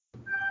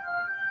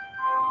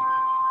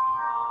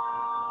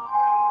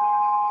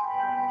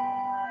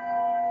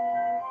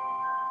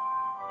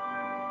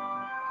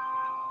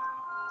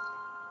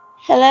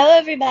Hello,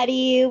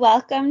 everybody.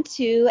 Welcome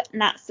to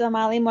Not So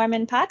Molly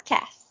Mormon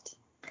podcast.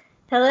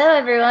 Hello,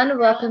 everyone.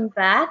 Welcome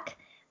back.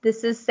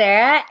 This is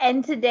Sarah,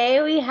 and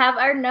today we have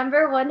our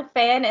number one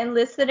fan and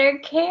listener,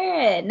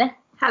 Karen.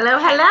 Hello,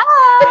 hello.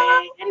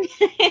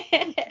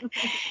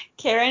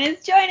 Karen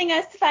is joining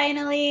us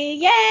finally.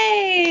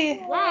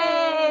 Yay!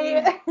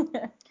 Yay!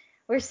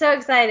 We're so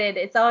excited.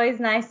 It's always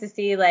nice to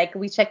see,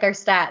 we check our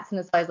stats, and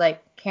it's always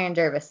Karen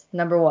Jervis,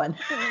 number one.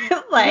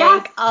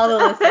 Yes. All the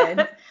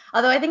listens.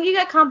 Although I think you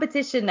got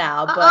competition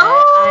now, but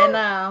Oh. I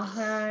know.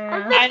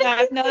 I know,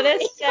 I've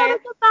noticed. Gotta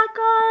get back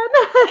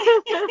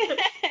on.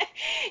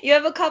 You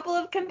have a couple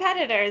of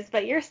competitors,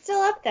 but you're still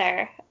up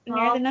there.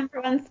 You're the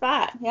number one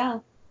spot.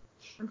 Yeah.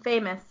 I'm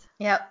famous.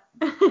 Yep.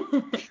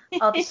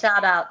 All the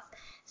shout outs.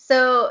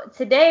 So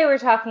today we're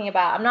talking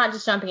about, I'm not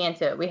just jumping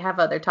into it. We have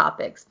other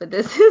topics, but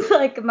this is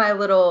my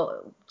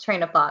little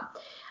train of thought.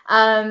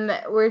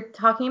 We're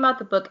talking about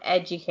the book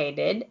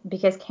Educated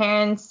because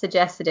Karen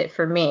suggested it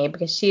for me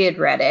because she had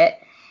read it.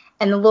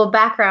 And the little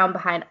background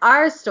behind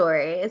our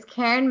story is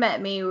Karen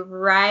met me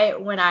right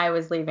when I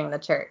was leaving the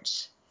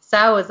church. So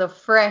I was a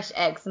fresh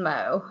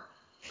ex-mo.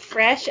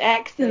 Fresh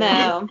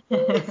ex-mo.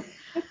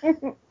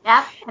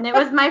 Yep, and it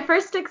was my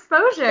first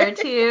exposure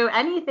to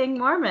anything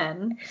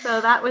Mormon, so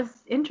that was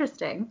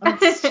interesting.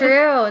 It's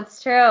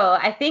true.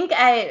 I think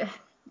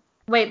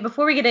wait,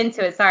 before we get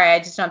into it, sorry, I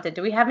just jumped in.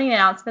 Do we have any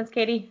announcements,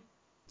 Katie?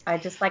 I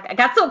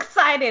got so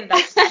excited.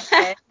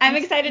 I'm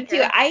excited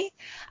too. I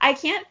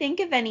can't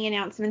think of any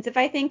announcements. If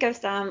I think of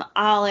some,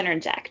 I'll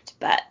interject,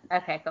 but.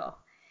 Okay, cool.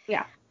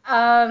 Yeah. So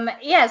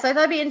I thought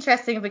it'd be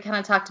interesting if we kind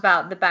of talked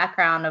about the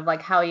background of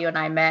how you and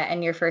I met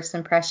and your first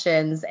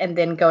impressions, and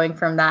then going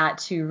from that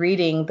to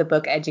reading the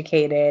book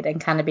Educated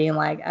and kind of being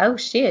like, oh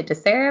shit,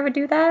 does Sarah ever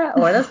do that?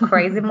 Or those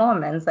crazy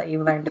Mormons that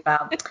you learned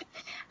about.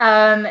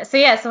 So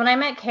when I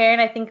met Karen,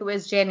 I think it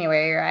was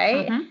January,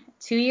 right? Mm-hmm.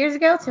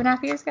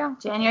 2.5 years ago?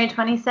 January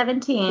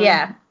 2017.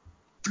 Yeah.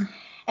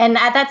 And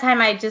at that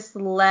time, I just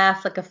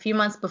left a few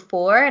months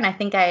before, and I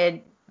think I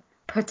had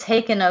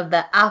partaken of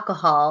the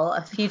alcohol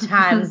a few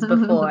times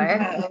before.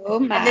 Oh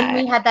my. And then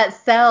we had that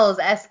Cells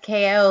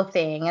SKO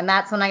thing, and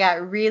that's when I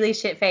got really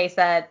shit-faced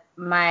at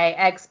my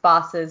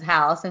ex-boss's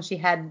house, and she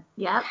had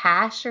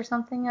hash or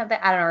something. I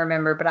don't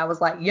remember, but I was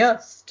like,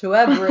 yes to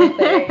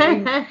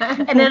everything.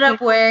 Ended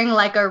up wearing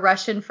a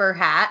Russian fur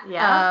hat.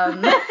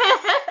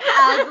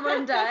 As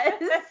one does.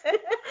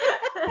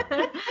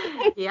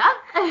 Yeah,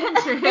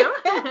 true.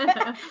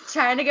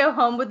 Trying to go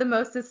home with the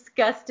most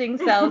disgusting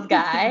Cells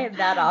guy.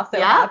 That also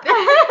happened.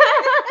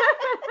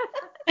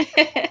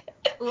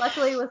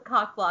 Luckily, it was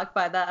cock-blocked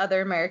by that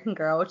other American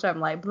girl, which I'm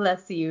like,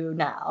 bless you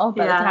now.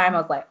 By the time,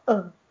 I was like,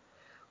 ugh,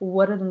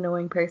 what an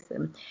annoying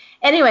person.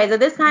 Anyways, at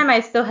this time,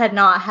 I still had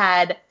not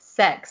had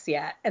sex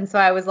yet. And so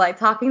I was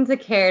talking to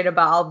Karen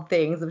about all the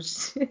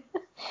things.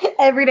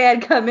 Every day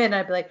I'd come in,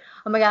 I'd be like,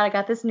 oh my God, I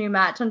got this new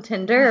match on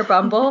Tinder or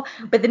Bumble.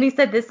 But then he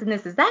said this and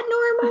this. Is that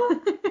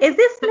normal? Is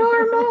this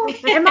normal?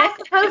 Am I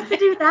supposed to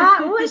do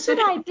that? What should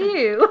I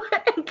do?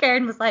 And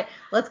Karen was like,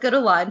 let's go to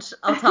lunch.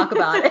 I'll talk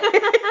about it.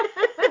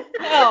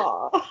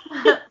 Oh.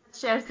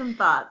 Share some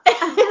thoughts.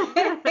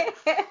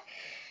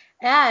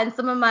 Yeah, and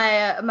some of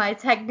my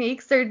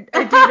techniques are due to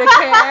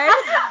Karen.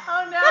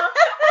 Oh no.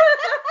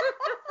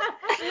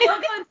 We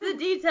won't go into the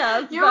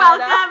details. You're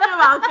welcome.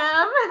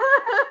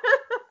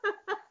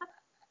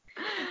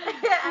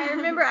 I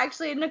remember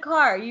actually in the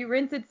car, you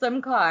rented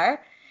some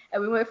car,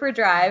 and we went for a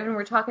drive, and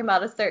we're talking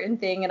about a certain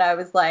thing, and I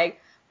was like,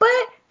 but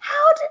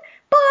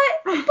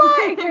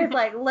and Karen's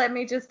like, let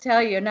me just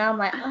tell you. Now I'm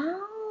like,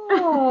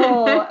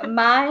 oh,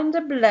 mind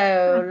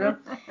blown.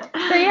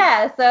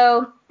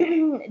 So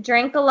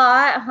drank a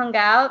lot, hung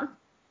out,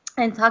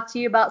 and talked to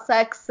you about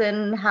sex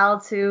and how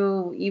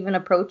to even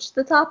approach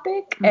the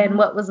topic and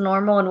what was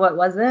normal and what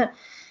wasn't.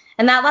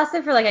 And that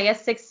lasted for I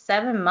guess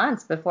 6-7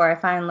 months before I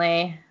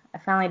finally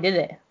did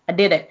it. I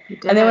did it.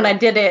 And then when I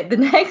did it, the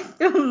next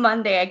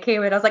Monday I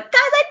came in, I was like,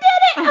 guys, I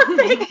did it! I was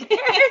like, I did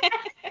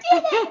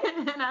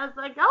it! And I was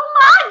like, oh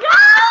my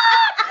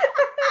God!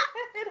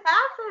 It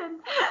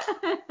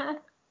happened.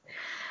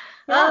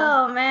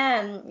 Oh,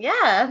 man.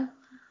 Yeah.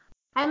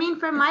 I mean,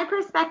 from my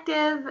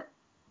perspective,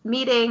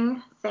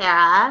 meeting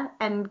Sarah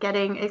and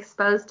getting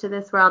exposed to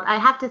this world, I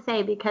have to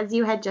say, because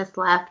you had just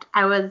left,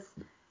 I was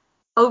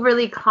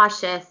overly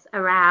cautious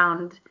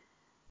around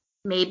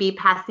maybe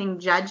passing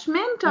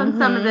judgment on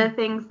some of the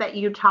things that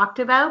you talked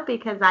about,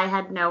 because I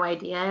had no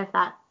idea if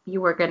that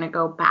you were going to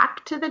go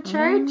back to the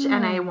church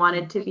and I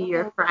wanted to be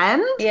your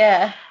friend.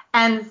 Yeah.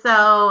 And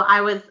so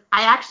I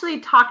actually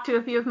talked to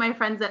a few of my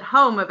friends at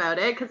home about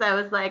it, because I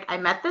was like, I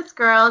met this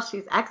girl,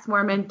 she's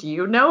ex-Mormon, do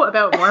you know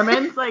about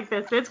Mormons?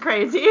 This is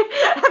crazy.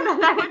 And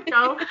then I would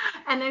go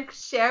and then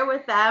share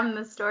with them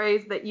the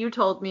stories that you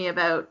told me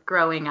about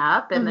growing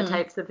up and the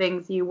types of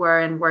things you were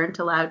and weren't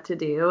allowed to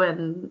do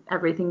and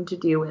everything to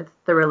do with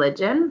the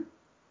religion.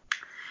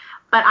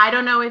 But I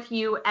don't know if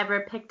you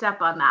ever picked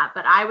up on that.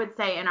 But I would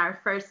say in our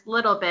first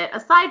little bit,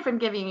 aside from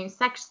giving you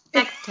sex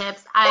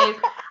tips,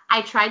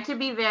 I tried to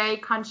be very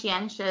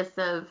conscientious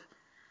of,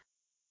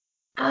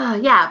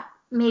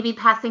 maybe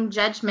passing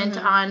judgment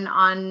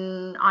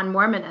on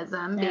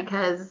Mormonism,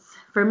 because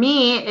for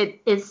me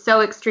it is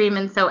so extreme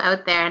and so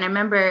out there. And I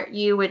remember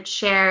you would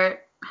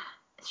share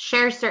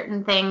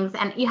certain things,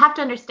 and you have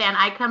to understand,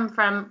 I'm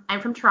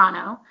from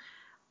Toronto,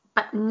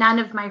 but none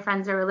of my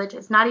friends are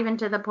religious, not even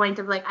to the point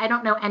of like, I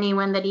don't know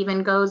anyone that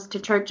even goes to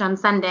church on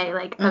Sunday,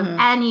 like of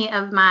any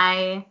of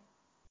my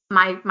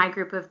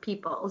group of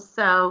people.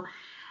 So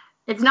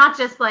it's not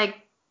just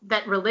like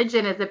that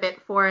religion is a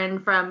bit foreign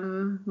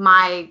from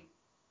my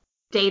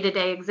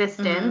day-to-day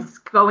existence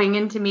going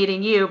into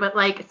meeting you, but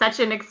like such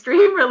an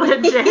extreme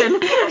religion.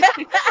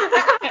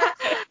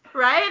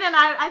 Right? And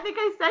I think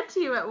I said to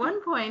you at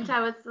one point,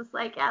 I was just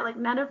like, yeah, like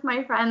none of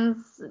my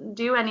friends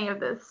do any of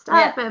this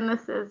stuff. And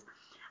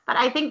but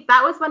I think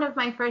that was one of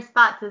my first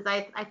thoughts, is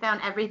I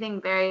found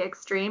everything very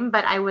extreme,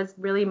 but I was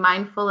really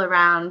mindful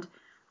around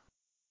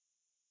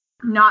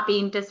not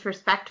being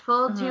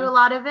disrespectful to a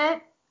lot of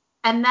it.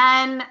 And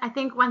then I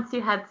think once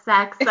you had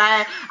sex,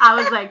 I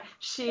was like,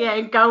 she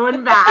ain't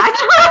going back.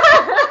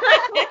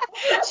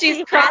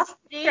 She's crossed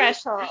the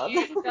threshold.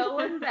 She's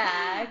going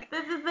back.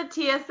 This is the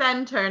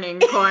TSN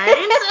turning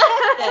point.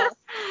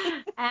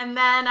 And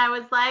then I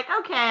was like,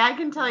 okay, I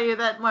can tell you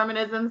that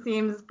Mormonism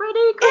seems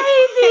pretty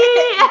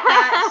crazy.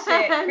 That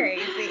shit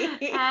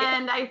crazy.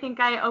 And I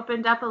think I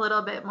opened up a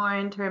little bit more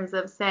in terms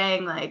of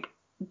saying, like,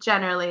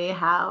 generally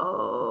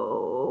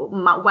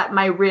what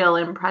my real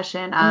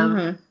impression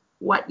of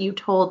what you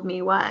told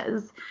me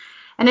was.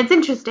 And it's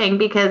interesting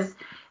because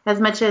as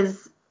much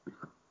as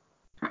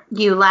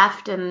you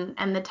left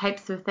and the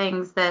types of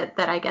things that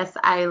I guess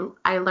I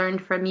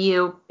learned from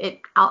you,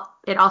 it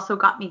also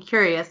got me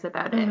curious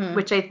about it,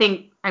 which I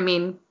think, I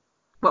mean,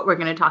 what we're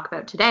going to talk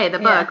about today, the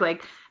book,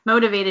 like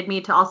motivated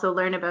me to also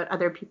learn about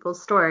other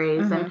people's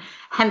stories, and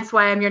hence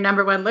why I'm your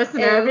number one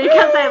listener,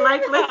 because I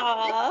like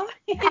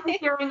listening and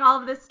hearing all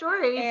of the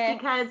stories,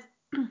 because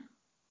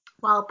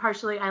well,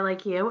 partially I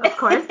like you, of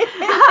course.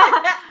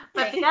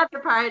 But the other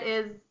part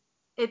is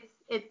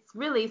it's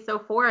really so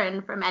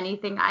foreign from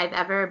anything I've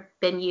ever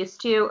been used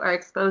to or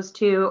exposed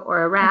to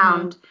or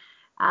around,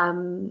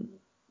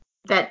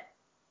 that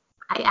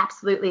I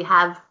absolutely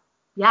have,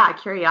 a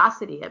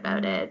curiosity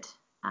about it.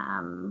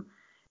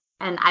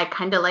 And I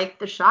kind of like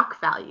the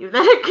shock value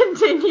that it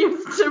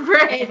continues to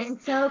bring.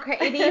 It's so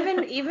crazy.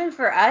 Even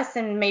for us,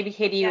 and maybe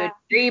Katie, you would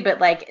agree,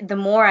 but like the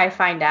more I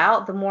find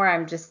out, the more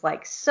I'm just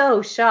like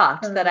so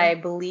shocked that I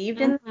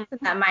believed in this, and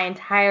that my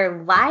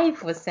entire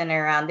life was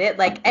centered around it.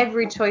 Like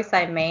every choice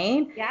I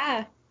made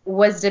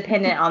was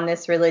dependent on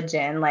this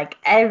religion, like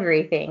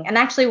everything. And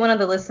actually one of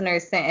the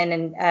listeners sent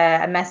in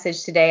a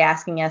message today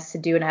asking us to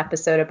do an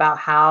episode about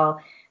how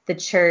the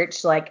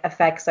church like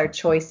affects our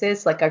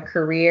choices, like our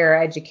career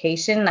or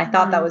education. And I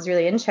thought that was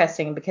really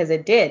interesting, because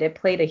it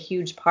played a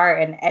huge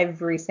part in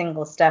every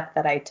single step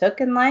that I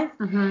took in life,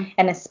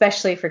 and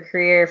especially for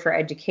career, for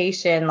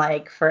education,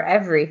 like for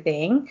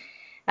everything.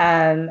 But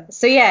and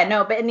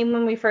then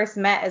when we first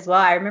met as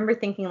well, I remember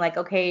thinking like,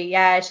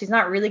 okay, she's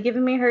not really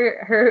giving me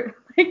her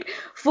like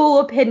full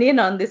opinion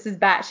on this is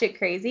batshit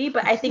crazy,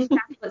 but I think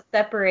that's what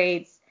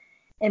separates,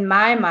 in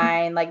my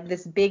mind, like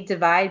this big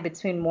divide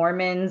between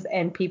Mormons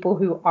and people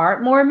who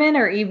aren't Mormon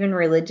or even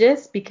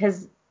religious,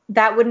 because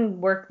that wouldn't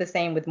work the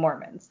same with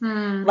Mormons.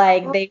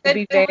 Like they would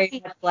be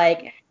very much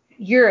like,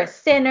 you're a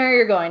sinner,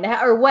 you're going to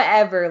hell, or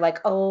whatever. Like,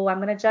 oh,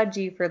 I'm going to judge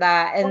you for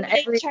that. And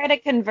they try to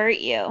convert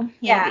you,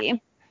 maybe.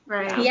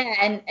 Right.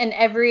 Yeah, and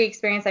every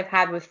experience I've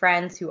had with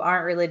friends who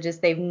aren't religious,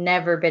 they've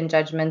never been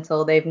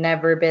judgmental. They've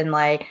never been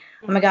like,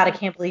 oh my God, I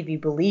can't believe you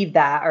believe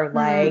that, or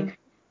like,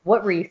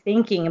 what were you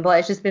thinking? But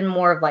it's just been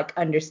more of like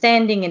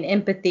understanding and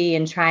empathy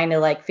and trying to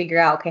like figure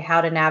out, okay,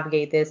 how to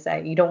navigate this.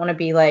 You don't want to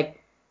be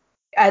like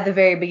at the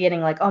very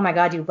beginning, like, oh my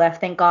God, you left.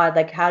 Thank God.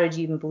 Like, how did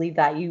you even believe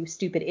that? You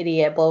stupid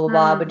idiot, blah, blah,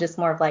 blah. But just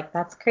more of like,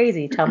 that's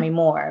crazy. Tell me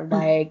more.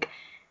 Like,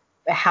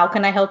 how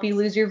can I help you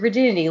lose your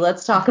virginity?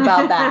 Let's talk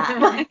about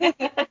that.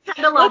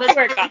 Let's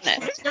work on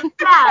this.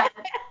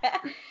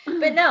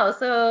 But no,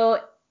 so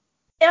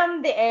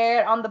on the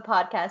air, on the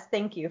podcast,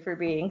 thank you for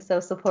being so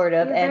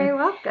supportive. You're very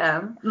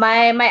welcome.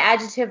 My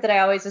adjective that I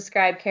always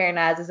describe Karen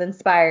as is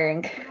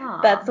inspiring.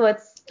 Aww. That's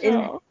what's in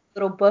the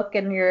little book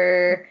in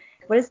your,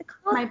 what is it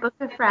called? My book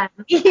of friends.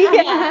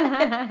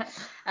 Yeah.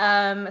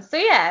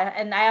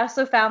 And I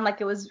also found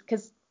like it was,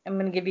 because I'm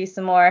going to give you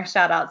some more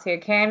shout outs here.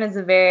 Karen is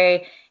a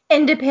very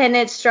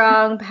independent,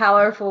 strong,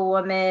 powerful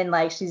woman.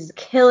 Like she's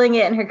killing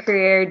it in her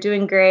career,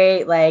 doing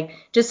great. Like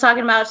just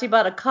talking about she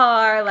bought a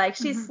car, like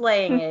she's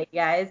slaying it,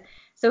 guys.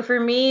 So for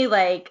me,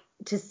 like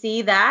to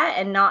see that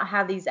and not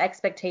have these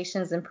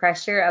expectations and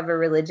pressure of a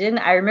religion,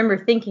 I remember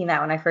thinking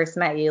that when I first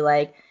met you,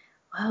 like,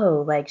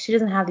 whoa, like she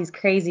doesn't have these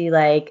crazy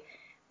like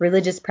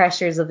religious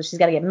pressures of she's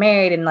got to get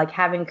married and like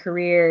having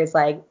careers,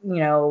 like, you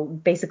know,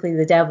 basically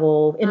the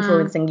devil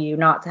influencing you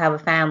not to have a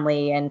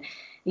family, and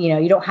you know,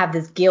 you don't have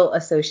this guilt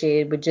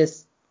associated with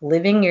just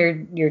living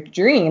your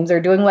dreams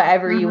or doing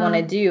whatever you want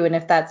to do. And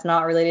if that's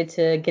not related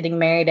to getting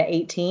married at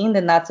 18,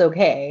 then that's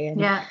okay.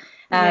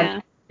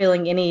 And,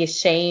 feeling any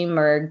shame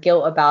or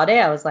guilt about it,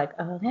 I was like,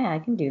 oh yeah, I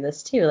can do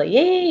this too. Like,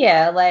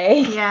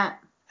 like,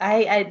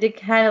 I did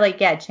kind of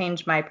like,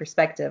 change my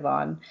perspective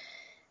on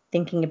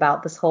thinking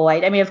about this whole,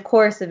 I mean, of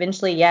course,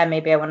 eventually,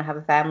 maybe I want to have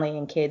a family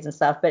and kids and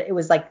stuff, but it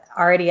was like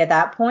already at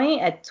that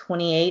point at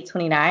 28,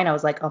 29, I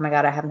was like, oh my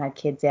God, I haven't had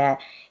kids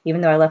yet.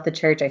 Even though I left the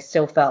church, I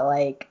still felt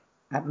like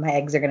my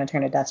eggs are going to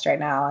turn to dust right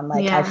now. And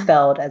like, I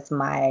failed as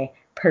my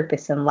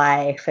purpose in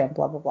life and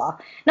blah, blah, blah.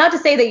 Not to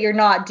say that you're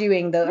not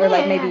doing or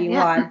like maybe you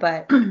want,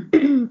 but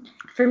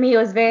for me, it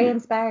was very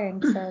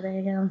inspiring. So there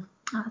you go.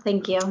 Oh,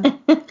 thank you.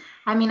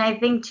 I mean, I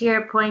think to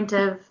your point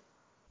of,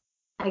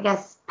 I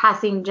guess,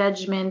 passing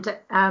judgment,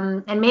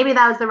 and maybe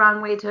that was the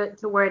wrong way to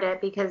word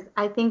it, because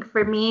I think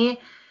for me,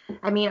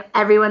 I mean,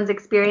 everyone's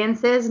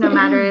experiences, no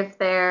matter if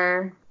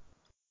they're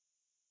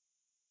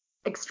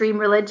extreme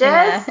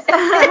religious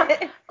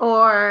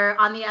or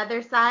on the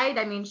other side,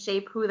 I mean,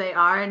 shape who they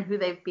are and who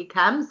they've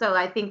become. So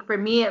I think for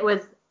me,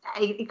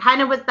 it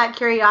kind of was that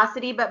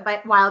curiosity, but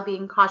while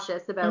being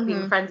cautious about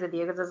being friends with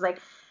you, because it's like,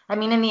 I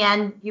mean, in the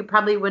end, you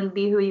probably wouldn't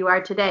be who you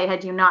are today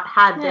had you not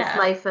had this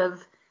life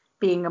of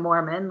being a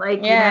Mormon,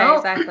 like, you know?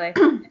 Exactly.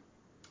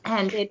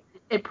 And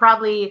it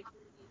probably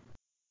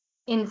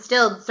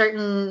instilled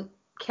certain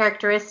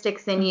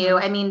characteristics in you.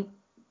 I mean,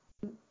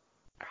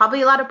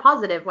 probably a lot of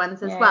positive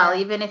ones as well,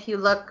 even if you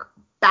look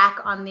back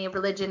on the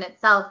religion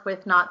itself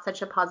with not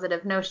such a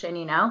positive notion,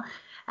 you know?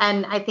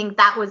 And I think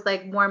that was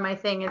like more my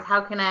thing, is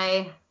how can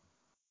I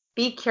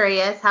be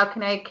curious? How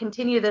can I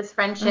continue this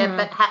friendship?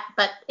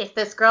 But if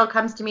this girl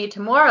comes to me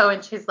tomorrow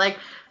and she's like,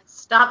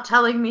 stop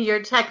telling me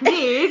your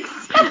techniques,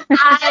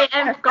 I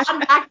have gone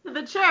back to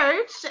the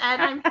church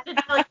and I'm going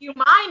to tell you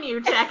my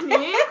new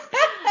techniques,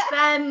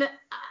 then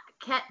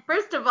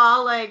first of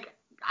all, like,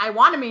 I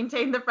want to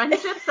maintain the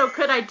friendship, so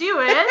could I do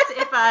it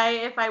if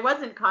I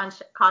wasn't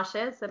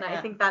cautious? And I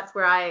think that's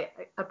where I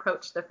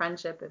approach the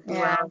friendship, if you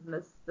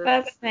will.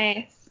 That's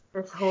nice.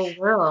 This whole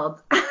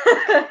world.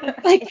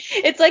 Like,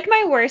 it's like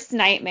my worst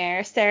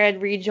nightmare, Sarah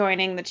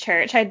rejoining the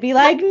church. I'd be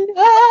like,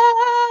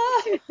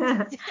 no,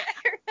 Sarah.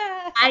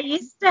 I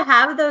used to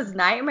have those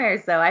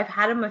nightmares, though. I've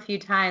had them a few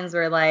times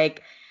where,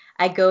 like,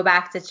 I go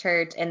back to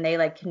church and they,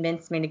 like,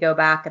 convince me to go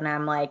back, and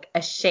I'm, like,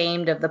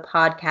 ashamed of the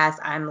podcast.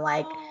 I'm,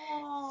 like,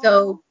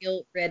 so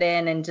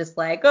guilt-ridden and just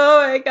like,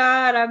 oh, my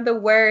God, I'm the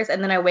worst.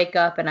 And then I wake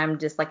up and I'm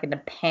just, like, in a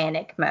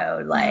panic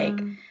mode, like,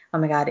 oh,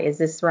 my God, is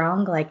this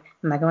wrong? Like,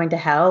 am I going to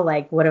hell?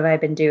 Like, what have I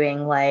been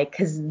doing? Like,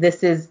 because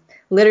this is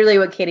literally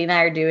what Katie and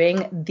I are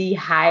doing, the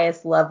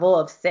highest level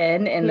of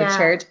sin in the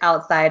church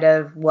outside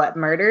of, what,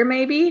 murder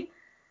maybe?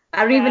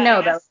 I don't even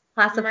know, but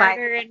classified.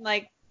 Murder and,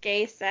 like,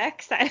 gay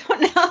sex? I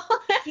don't know.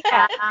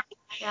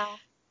 Yeah.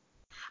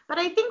 But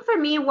I think for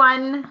me,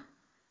 one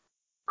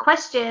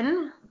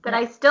question that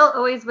I still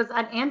always was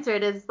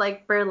unanswered is,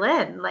 like,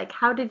 Berlin. Like,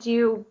 how did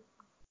you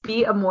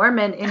be a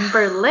Mormon in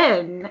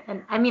Berlin?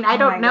 And I mean, I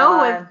don't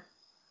know if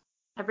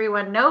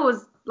everyone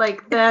knows,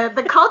 like,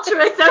 the culture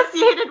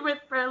associated with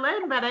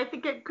Berlin, but I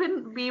think it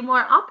couldn't be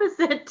more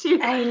opposite to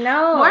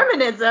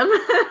Mormonism.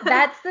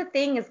 That's the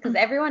thing, is because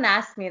everyone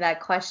asked me that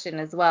question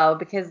as well,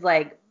 because,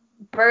 like,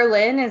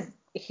 Berlin is,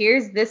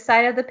 here's this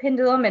side of the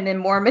pendulum, and then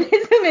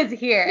Mormonism is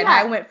here. And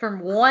I went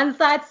from one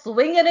side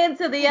swinging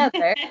into the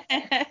other,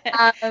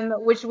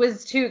 which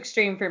was too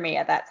extreme for me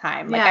at that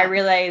time. Like, I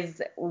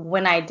realized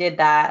when I did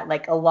that,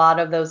 like, a lot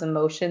of those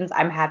emotions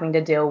I'm having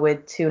to deal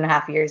with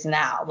 2.5 years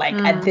now. Like,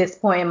 at this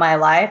point in my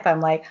life, I'm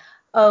like,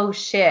 oh,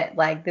 shit,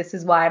 like, this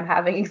is why I'm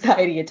having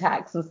anxiety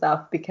attacks and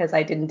stuff, because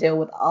I didn't deal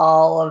with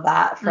all of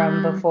that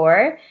from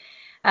before.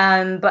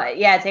 But,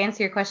 yeah, to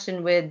answer your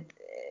question with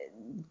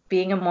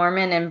being a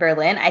Mormon in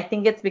Berlin, I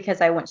think it's because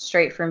I went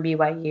straight from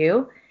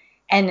BYU.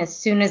 And as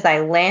soon as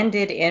I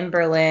landed in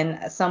Berlin,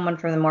 someone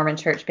from the Mormon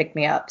church picked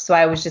me up. So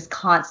I was just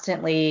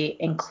constantly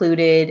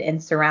included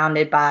and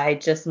surrounded by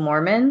just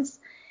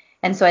Mormons.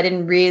 And so I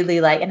didn't really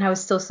and I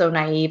was still so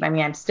naive. I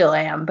mean, I still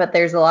am, but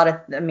there's a lot of,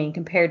 I mean,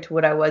 compared to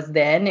what I was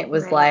then, it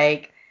was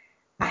like,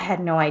 I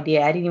had no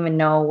idea. I didn't even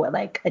know what,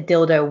 like, a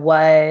dildo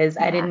was.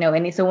 I didn't know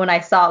any. So when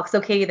I saw,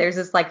 there's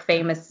this, like,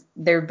 famous,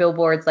 there are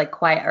billboards, like,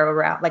 quite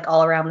around, like,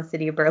 all around the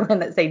city of Berlin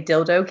that say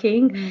Dildo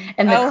King.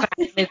 And the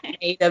crown is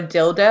made of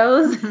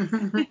dildos.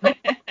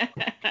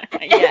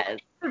 Yes.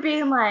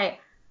 Being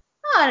like,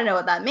 oh, I don't know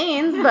what that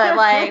means, but,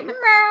 like, meh.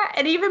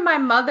 And even my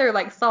mother,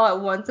 like, saw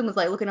it once and was,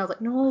 like, looking. I was like,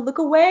 no, look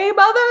away,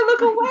 mother,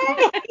 look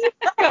away.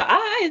 Your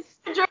eyes.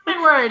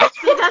 German word.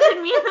 It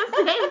doesn't mean the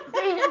same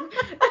thing.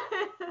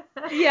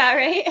 Yeah,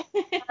 right?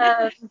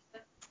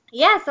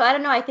 So I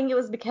don't know. I think it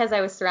was because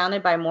I was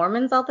surrounded by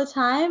Mormons all the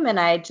time, and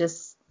I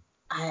guess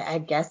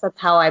that's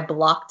how I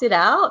blocked it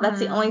out. That's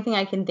the only thing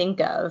I can think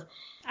of.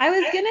 I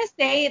was going to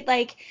say,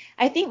 like,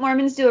 I think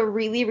Mormons do a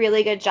really,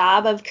 really good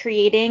job of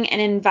creating an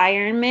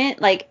environment,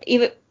 like,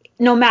 even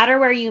no matter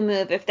where you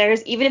move,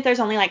 even if there's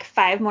only like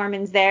 5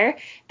 Mormons there,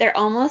 they're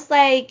almost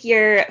like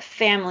your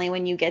family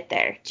when you get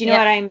there. Do you know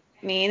what I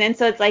mean? And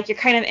so it's like you're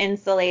kind of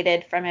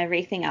insulated from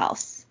everything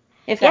else,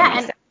 if that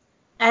makes sense.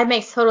 It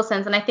makes total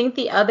sense. And I think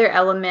the other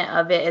element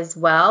of it as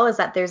well is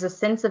that there's a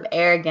sense of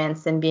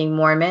arrogance in being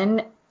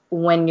Mormon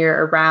when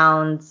you're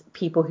around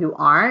people who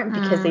aren't,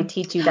 because they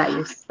teach you that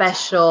you're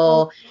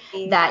special,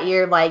 that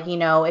you're like, you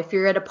know, if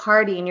you're at a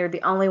party and you're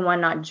the only one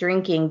not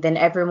drinking, then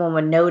everyone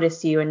would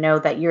notice you and know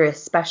that you're a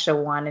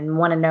special one and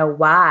want to know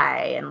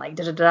why and like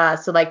da da da.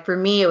 So like for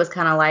me, it was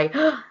kind of like,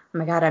 oh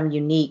my God, I'm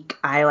unique.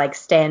 I like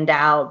stand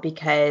out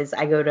because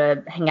I go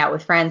to hang out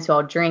with friends who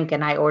all drink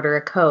and I order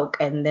a Coke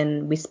and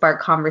then we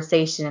spark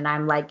conversation and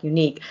I'm like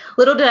unique.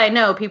 Little did I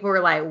know, people were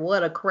like,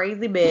 what a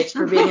crazy bitch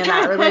for being in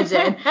that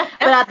religion. But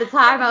at the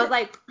time I was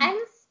like, I'm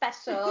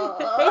special.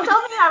 They told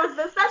me I was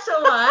the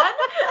special one.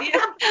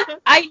 Yeah.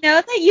 I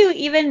know that you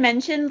even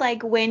mentioned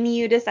like when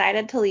you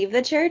decided to leave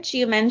the church,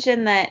 you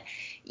mentioned that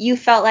you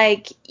felt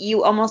like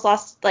you almost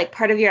lost like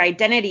part of your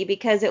identity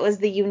because it was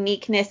the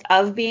uniqueness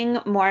of being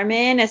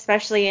Mormon,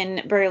 especially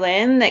in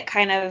Berlin, that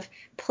kind of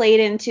played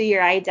into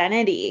your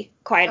identity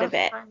quite a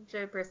bit.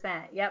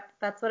 100%. Yep,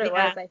 that's what it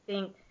was, I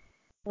think.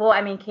 Well,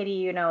 I mean, Katie,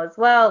 you know as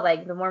well,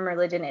 like the Mormon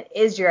religion, it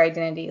is your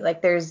identity.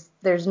 Like there's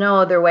no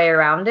other way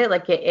around it.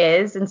 Like it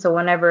is. And so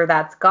whenever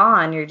that's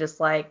gone, you're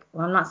just like,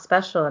 well, I'm not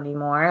special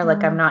anymore.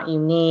 Like I'm not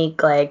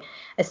unique. Like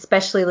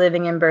especially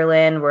living in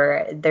Berlin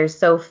where there's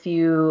so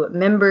few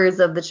members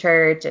of the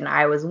church and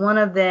I was one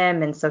of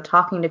them. And so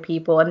talking to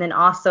people and then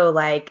also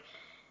like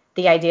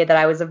the idea that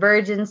I was a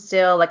virgin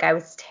still, like I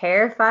was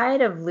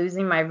terrified of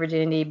losing my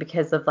virginity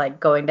because of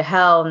like going to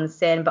hell and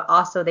sin, but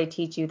also they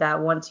teach you that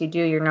once you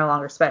do, you're no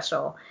longer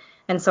special.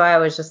 And so I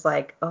was just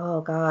like,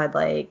 oh God,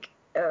 like,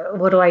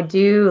 what do I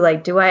do?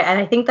 Like, and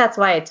I think that's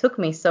why it took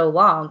me so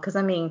long. Cause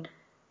I mean,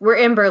 we're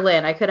in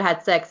Berlin. I could have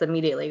had sex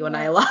immediately when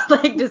I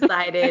like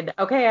decided,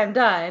 okay, I'm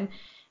done.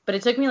 But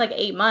it took me like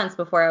 8 months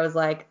before I was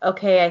like,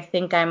 okay, I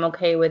think I'm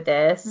okay with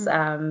this.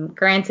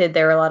 Granted,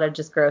 there were a lot of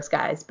just gross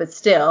guys, but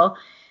still.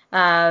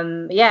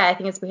 I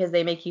think it's because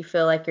they make you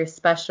feel like you're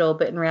special,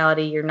 but in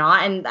reality you're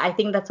not. And I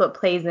think that's what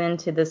plays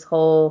into this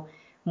whole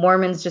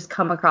Mormons just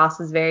come across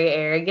as very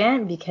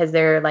arrogant because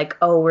they're like,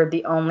 oh, we're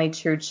the only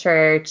true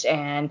church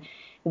and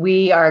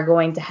we are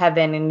going to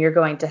heaven and you're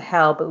going to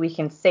hell, but we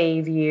can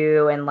save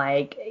you. And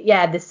like,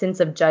 this sense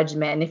of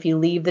judgment. And if you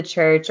leave the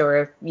church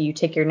or if you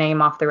take your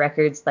name off the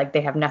records, like they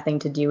have nothing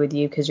to do with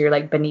you because you're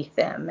like beneath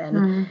them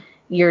and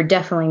you're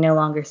definitely no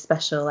longer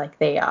special like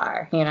they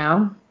are, you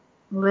know?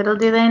 Little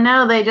do they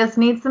know, they just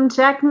need some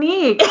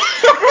technique.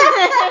 Just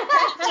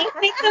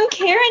need some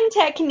Karen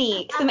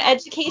technique, some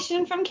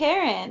education from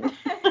Karen.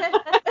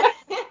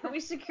 We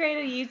should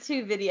create a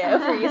YouTube video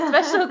for your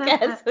special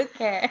guest with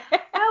Karen.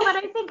 No, but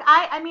I think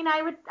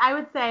I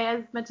would say,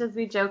 as much as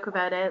we joke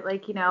about it,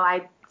 like, you know,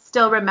 I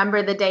still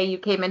remember the day you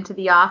came into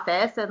the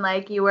office and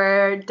like you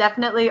were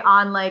definitely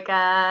on like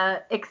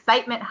a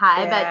excitement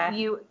high, but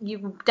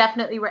you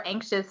definitely were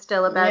anxious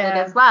still about it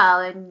as well,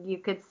 and you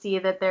could see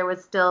that there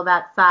was still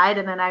that side.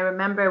 And then I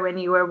remember when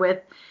you were with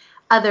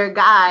other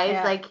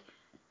guys, like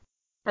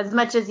as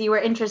much as you were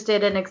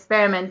interested in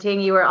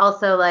experimenting, you were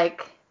also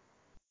like,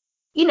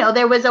 you know,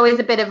 there was always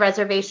a bit of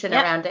reservation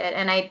around it,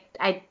 and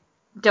I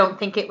don't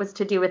think it was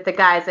to do with the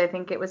guys. I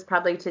think it was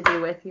probably to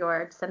do with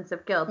your sense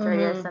of guilt or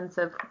your sense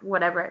of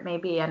whatever it may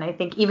be. And I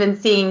think even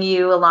seeing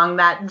you along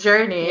that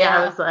journey,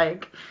 I was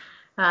like,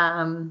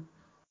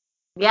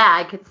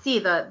 I could see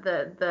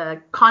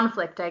the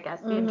conflict, I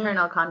guess, the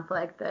internal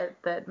conflict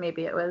that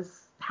maybe it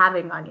was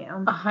having on you.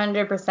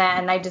 100%.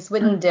 And I just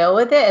wouldn't deal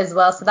with it as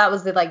well. So that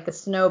was the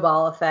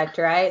snowball effect,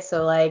 right?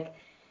 So like,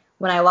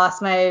 when I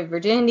lost my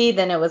virginity,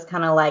 then it was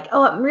kind of like,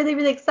 oh, I'm really,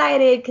 really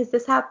excited because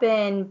this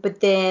happened. But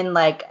then,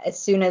 like, as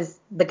soon as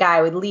the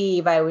guy would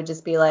leave, I would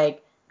just be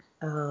like,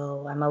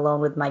 oh, I'm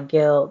alone with my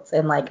guilt.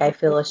 And, like, I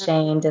feel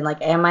ashamed. And,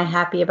 like, am I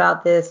happy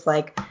about this?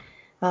 Like,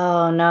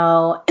 oh,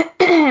 no.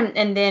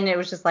 And then it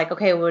was just like,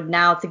 okay, well,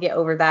 now to get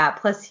over that,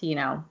 plus, you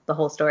know, the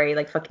whole story,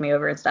 like, fucked me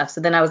over and stuff.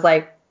 So then I was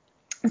like,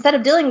 instead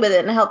of dealing with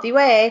it in a healthy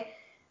way,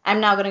 I'm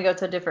now going to go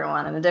to a different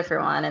one and a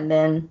different one. And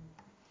then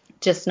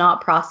just not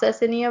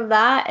process any of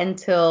that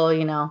until,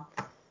 you know,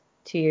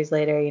 2 years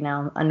later, you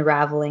know,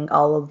 unraveling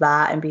all of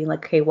that and being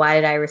like, okay, why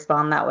did I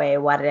respond that way?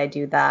 Why did I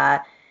do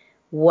that?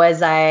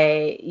 Was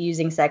I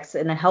using sex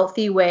in a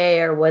healthy way,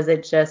 or was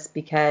it just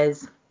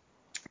because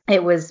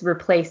it was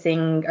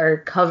replacing or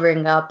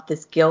covering up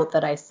this guilt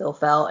that I still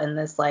felt and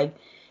this like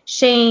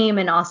shame,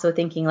 and also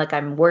thinking like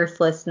I'm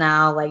worthless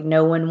now, like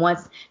no one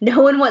wants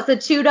a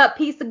chewed up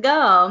piece of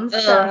gum.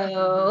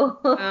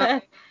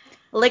 So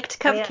licked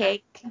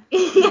cupcake.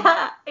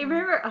 I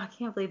remember. I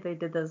can't believe they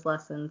did those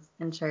lessons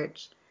in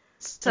church.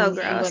 So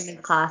gross. In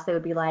class, they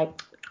would be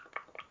like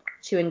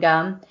chewing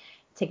gum,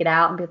 take it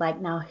out, and be like,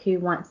 "Now, who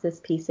wants this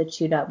piece of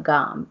chewed up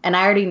gum?" And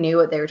I already knew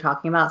what they were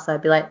talking about, so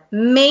I'd be like,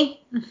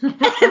 "Me."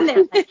 And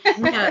they're like,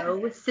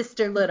 "No,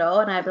 Sister Little,"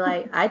 and I'd be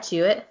like, "I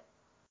chew it.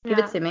 Give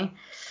it to me."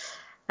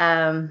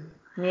 But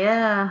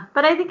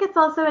I think it's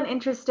also an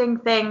interesting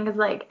thing because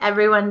like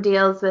everyone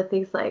deals with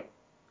these like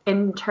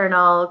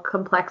internal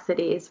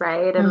complexities,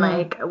 right? And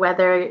like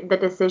whether the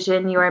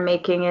decision you are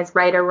making is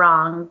right or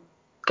wrong,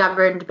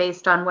 governed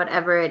based on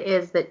whatever it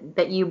is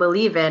that you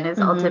believe in is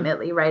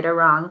ultimately right or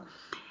wrong.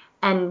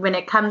 And when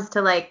it comes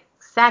to like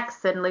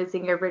sex and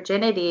losing your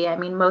virginity, I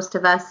mean, most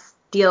of us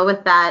deal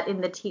with that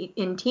in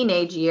in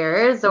teenage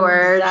years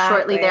or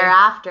shortly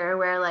thereafter,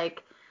 where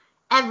like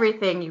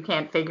everything you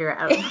can't figure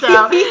out.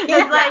 So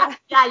it's like,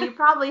 yeah, you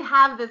probably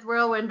have this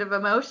whirlwind of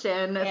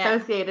emotion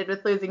associated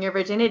with losing your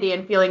virginity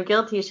and feeling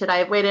guilty. Should I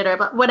have waited, or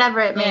whatever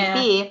it may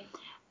be?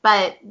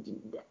 But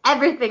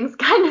everything's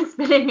kind of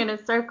spinning in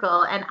a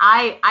circle, and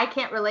I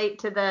can't relate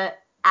to the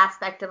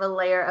aspect of a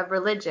layer of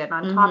religion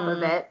on top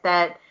of it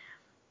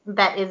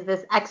that is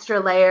this extra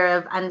layer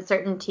of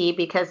uncertainty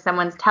because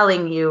someone's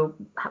telling you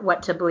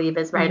what to believe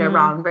is right or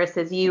wrong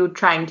versus you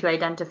trying to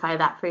identify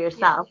that for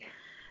yourself. Yeah.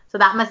 So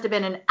that must have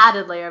been an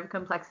added layer of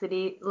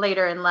complexity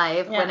later in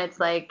life when it's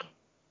like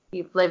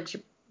you've lived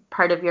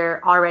part of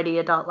your already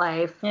adult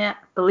life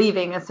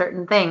believing a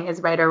certain thing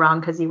is right or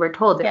wrong because you were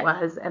told it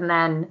was. And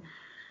then,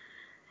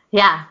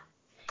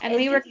 And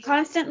we were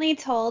constantly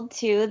told,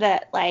 too,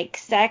 that, like,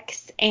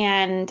 sex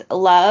and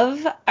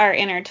love are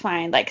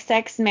intertwined. Like,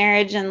 sex,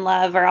 marriage, and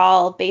love are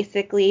all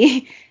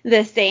basically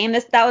the same.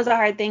 That was a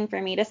hard thing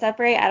for me to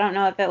separate. I don't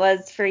know if it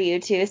was for you,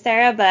 too,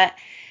 Sarah, but,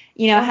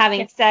 you know,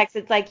 having sex,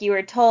 it's like you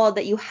were told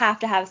that you have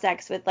to have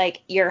sex with, like,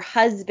 your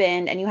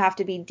husband and you have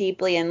to be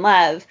deeply in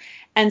love.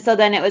 And so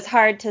then it was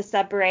hard to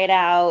separate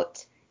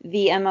out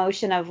the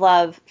emotion of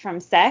love from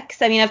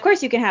sex. I mean, of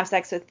course you can have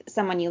sex with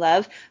someone you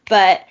love,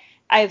 but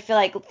I feel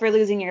like for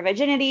losing your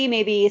virginity,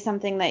 maybe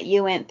something that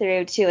you went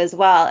through too as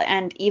well,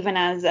 and even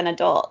as an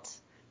adult.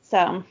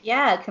 So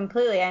yeah,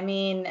 completely. I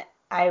mean,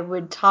 I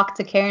would talk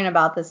to Karen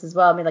about this as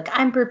well. I mean, like,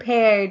 I'm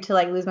prepared to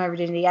like lose my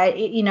virginity.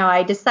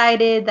 I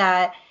decided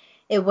that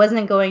it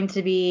wasn't going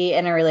to be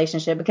in a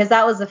relationship because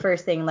that was the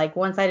first thing. Like,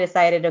 once I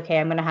decided, okay,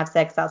 I'm gonna have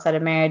sex outside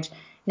of marriage,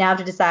 now I have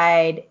to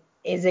decide,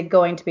 is it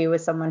going to be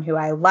with someone who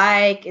I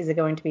like? Is it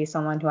going to be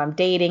someone who I'm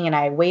dating and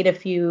I wait a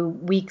few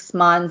weeks,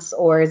 months,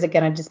 or is it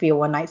going to just be a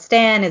one night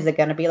stand? Is it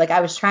going to be like, I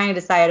was trying to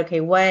decide,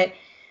 okay, what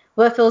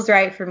feels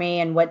right for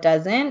me and what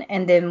doesn't?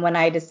 And then when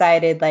I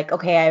decided like,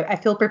 okay, I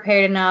feel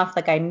prepared enough,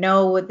 like I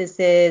know what this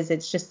is.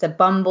 It's just a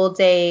Bumble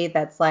date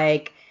that's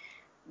like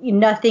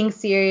nothing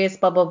serious,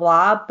 blah, blah,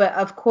 blah. But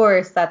of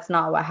course, that's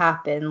not what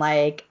happened.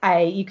 Like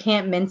you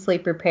can't mentally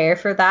prepare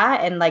for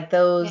that. And like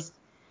those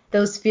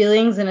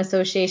feelings and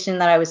association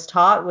that I was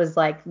taught was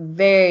like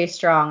very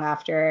strong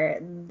after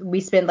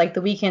we spent like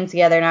the weekend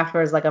together, and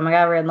afterwards like, oh my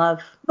God, we're in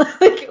love.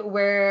 Like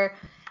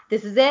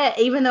this is it.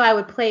 Even though I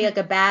would play like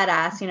a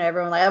badass, you know,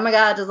 everyone like, oh my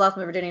God, just lost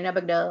my virginity, no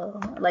big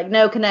deal. Like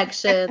no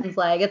connections,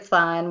 like it's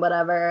fine,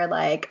 whatever.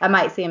 Like I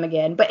might see him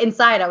again. But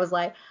inside I was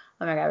like,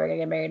 oh my God, we're gonna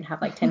get married and have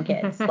like 10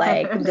 kids.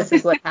 Like this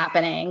is what's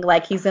happening.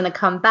 Like he's gonna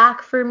come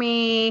back for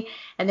me.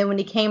 And then when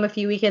he came a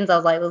few weekends, I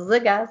was like, this is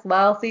it, guys.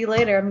 Well, I'll see you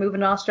later. I'm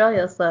moving to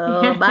Australia,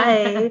 so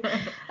bye.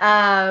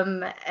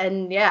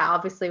 And yeah,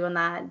 obviously when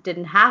that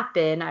didn't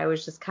happen, I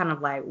was just kind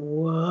of like,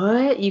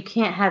 what? You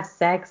can't have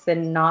sex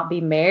and not be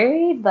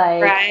married?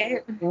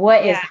 Like,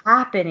 what is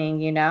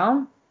happening? You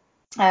know?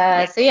 So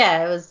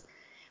yeah, it was,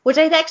 which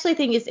I actually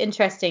think is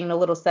interesting. A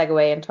little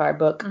segue into our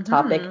book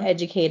topic,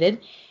 Educated.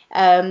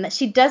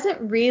 She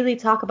doesn't really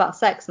talk about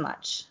sex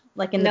much,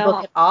 like in the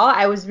book at all.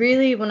 I was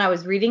really, when I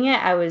was reading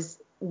it, I was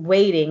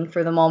waiting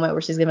for the moment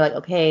where she's gonna be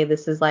like, okay,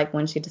 this is like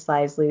when she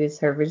decides to lose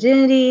her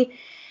virginity.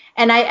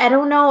 And I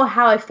don't know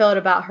how I felt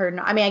about her.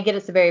 I mean, I get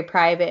it's a very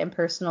private and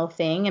personal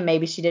thing, and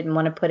maybe she didn't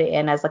want to put it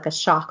in as like a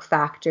shock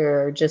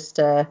factor or just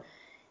to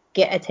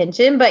get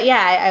attention. But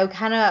yeah,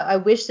 I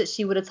wish that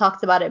she would have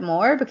talked about it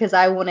more, because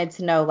I wanted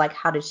to know like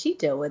how did she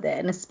deal with it,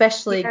 and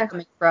especially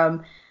coming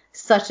from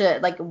such a,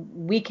 like,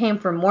 we came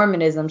from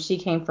Mormonism, she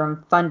came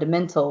from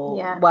fundamental.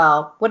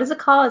 Well, what is it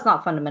called? It's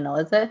not fundamental,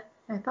 is it?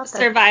 I thought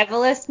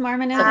survivalist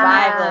Mormonism.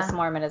 Survivalist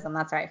Mormonism,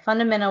 that's right.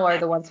 Fundamental are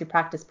the ones who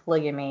practice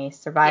polygamy.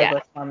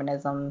 Survivalist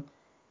Mormonism,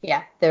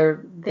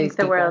 they're think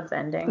the world's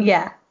ending.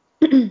 Yeah.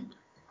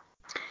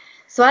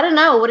 So I don't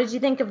know. What did you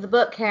think of the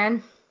book,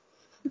 Karen?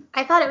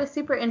 I thought it was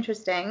super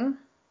interesting.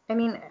 I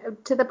mean,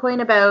 to the point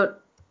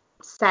about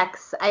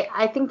sex,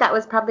 I think that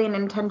was probably an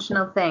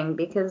intentional thing,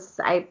 because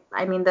I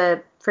mean,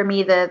 for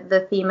me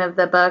the theme of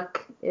the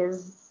book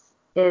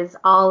is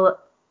all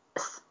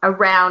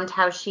around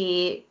how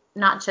she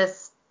not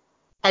just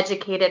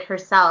educated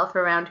herself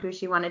around who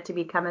she wanted to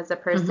become as a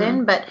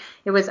person, but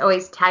it was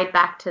always tied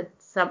back to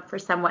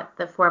somewhat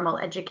the formal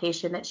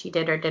education that she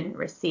did or didn't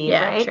receive,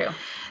 right? True.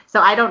 So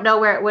I don't know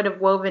where it would have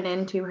woven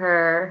into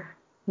her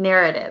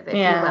narrative, if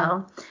you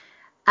will.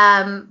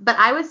 But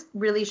I was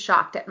really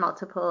shocked at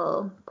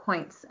multiple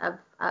points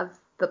of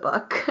the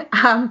book.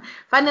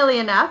 Funnily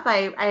enough,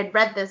 I had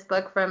read this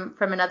book from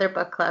another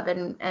book club,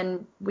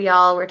 and we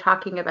all were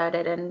talking about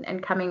it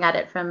and coming at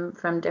it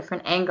from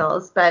different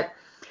angles. But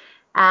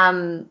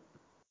the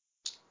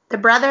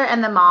brother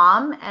and the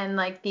mom, and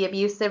like the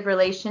abusive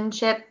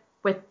relationship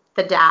with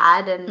the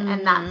dad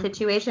and that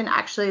situation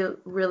actually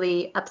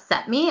really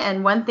upset me.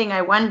 And one thing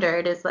I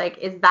wondered is, like,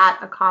 is that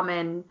a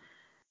common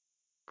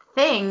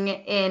thing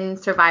in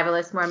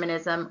survivalist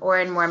Mormonism or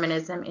in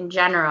Mormonism in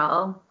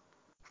general,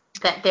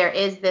 that there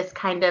is this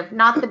kind of,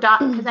 not the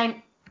because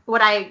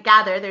what I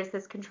gather, there's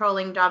this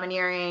controlling,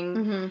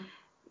 domineering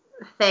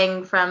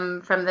thing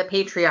from the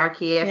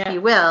patriarchy, if you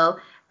will,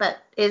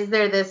 but is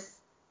there this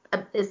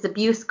is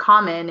abuse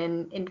common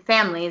in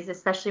families,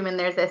 especially when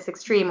there's this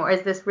extreme, or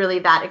is this really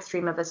that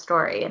extreme of a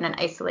story in an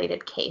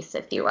isolated case,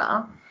 if you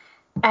will?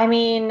 I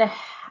mean,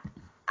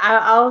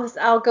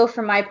 I'll go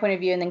from my point of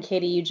view, and then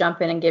Katie, you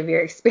jump in and give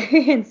your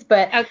experience.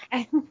 But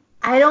Okay.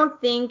 I don't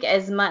think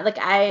as much, like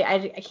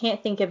I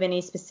can't think of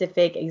any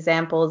specific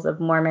examples of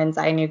Mormons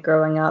I knew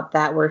growing up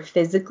that were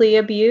physically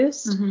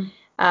abused.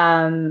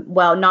 Mm-hmm.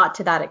 Well, not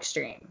to that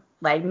extreme.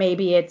 Like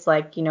maybe it's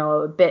like,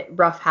 a bit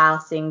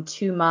roughhousing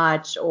too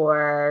much,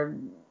 or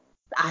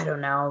I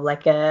don't know,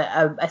 like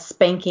a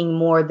spanking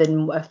more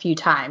than a few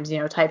times,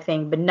 type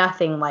thing, but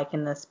nothing like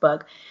in this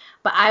book.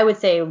 But I would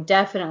say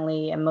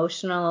definitely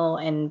emotional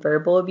and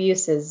verbal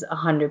abuse is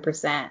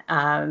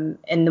 100%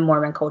 in the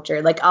Mormon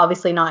culture. Like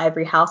obviously not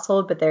every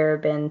household, but there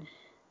have been,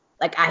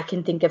 like I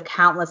can think of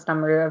countless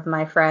number of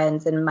my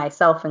friends and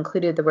myself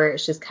included where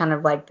it's just kind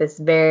of like this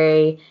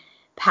very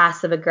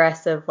passive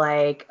aggressive,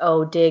 like,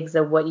 oh, digs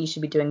of what you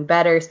should be doing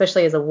better,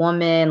 especially as a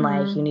woman.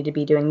 Like you need to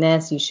be doing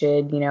this. You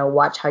should,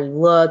 watch how you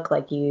look.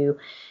 Like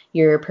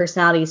your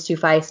personality is too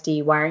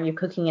feisty. Why aren't you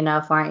cooking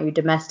enough? Why aren't you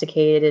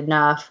domesticated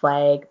enough?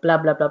 Like blah,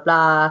 blah, blah,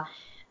 blah.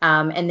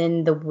 And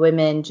then the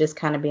women just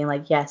kind of being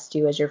like, yes,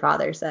 do as your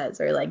father says,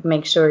 or like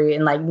make sure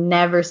and like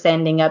never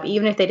standing up,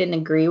 even if they didn't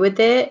agree with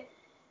it.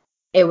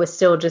 It was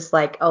still just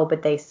like, oh,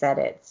 but they said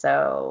it,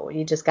 so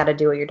you just got to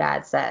do what your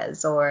dad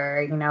says,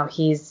 or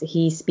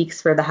he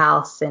speaks for the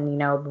house, and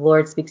the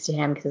Lord speaks to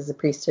him because of the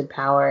priesthood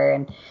power,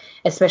 and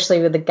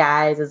especially with the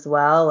guys as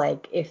well,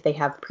 like if they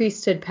have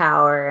priesthood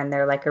power and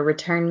they're like a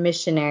returned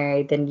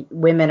missionary, then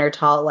women are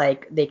taught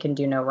like they can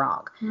do no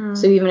wrong.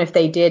 So even if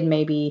they did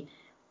maybe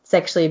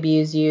sexually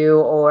abuse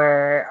you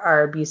or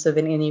are abusive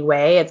in any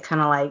way, it's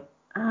kind of like,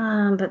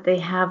 but they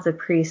have the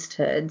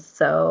priesthood,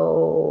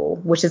 so,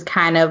 which is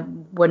kind of,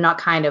 well, not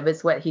kind of,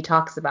 it's what he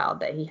talks about,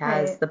 that he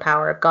has the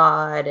power of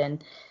God,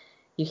 and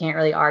you can't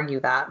really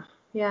argue that.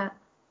 Yeah.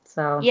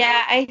 So.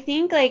 Yeah, I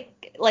think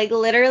like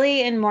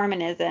literally in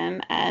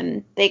Mormonism,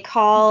 they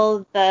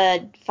call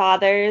the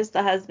fathers,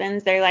 the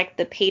husbands, they're like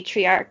the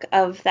patriarch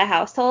of the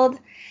household,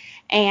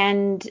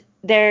 and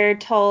they're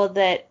told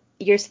that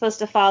you're supposed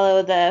to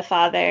follow the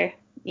father,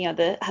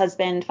 the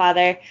husband,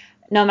 father,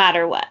 no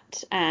matter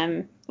what.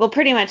 Well,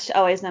 pretty much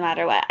always, no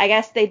matter what. I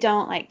guess they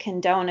don't like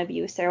condone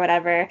abuse or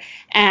whatever.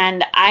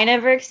 And I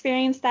never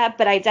experienced that,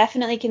 but I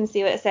definitely can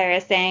see what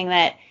Sarah's saying,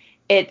 that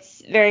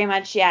it's very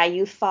much, yeah,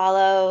 you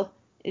follow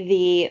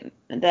the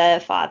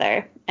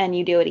father and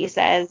you do what he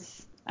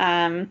says.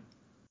 And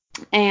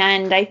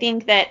I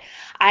think that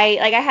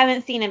I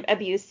haven't seen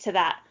abuse to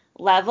that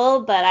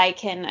level, but I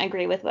can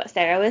agree with what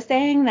Sarah was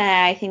saying,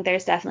 that I think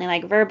there's definitely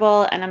like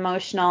verbal and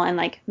emotional and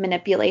like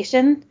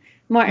manipulation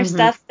more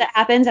stuff that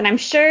happens, and I'm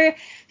sure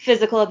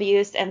physical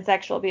abuse and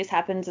sexual abuse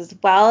happens as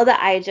well that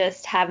I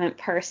just haven't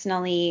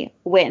personally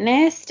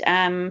witnessed.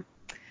 I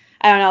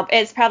don't know.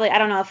 It's probably, I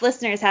don't know if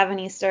listeners have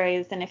any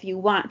stories, and if you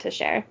want to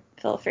share,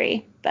 feel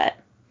free. But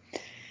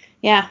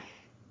yeah.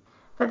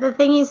 But the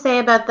thing you say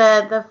about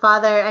the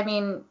father, I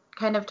mean,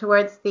 kind of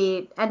towards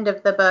the end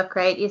of the book,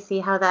 right? You see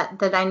how that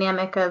the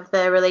dynamic of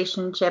the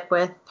relationship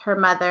with her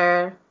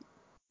mother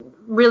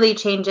really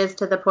changes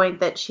to the point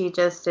that she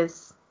just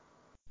is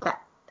that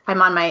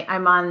I'm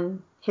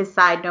on his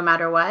side no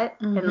matter what.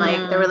 And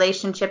like the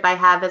relationship I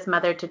have as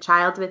mother to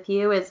child with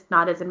you is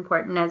not as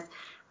important as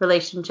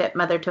relationship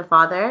mother to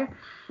father.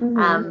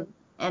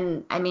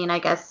 And I mean, I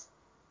guess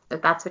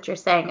that's what you're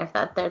saying, if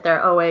that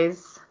they're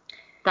always,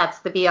 that's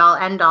the be all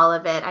end all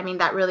of it. I mean,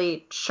 that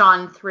really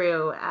shone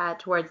through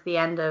towards the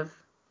end of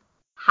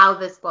how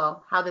this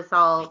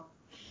all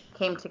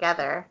came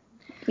together.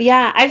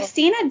 Yeah, I've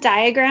seen a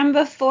diagram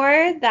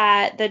before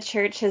that the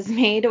church has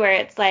made where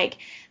it's like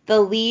the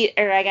lead,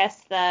 or I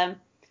guess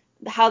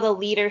how the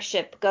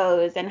leadership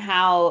goes and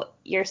how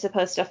you're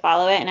supposed to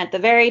follow it. And at the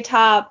very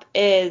top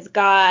is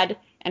God,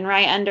 and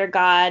right under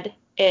God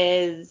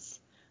is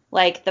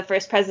like the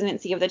first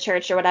presidency of the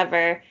church or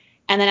whatever.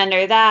 And then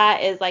under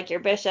that is like your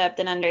bishop.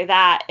 Then under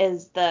that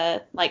is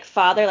the like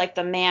father, like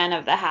the man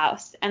of the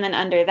house. And then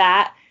under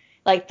that,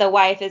 like the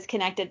wife is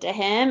connected to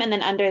him. And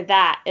then under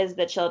that is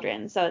the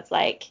children. So it's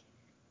like,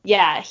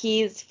 yeah,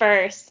 he's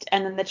first,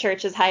 and then the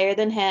church is higher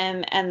than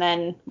him, and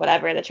then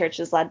whatever, the church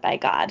is led by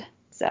God.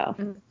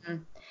 So.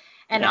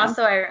 And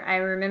also I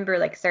remember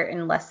like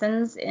certain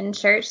lessons in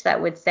church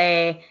that would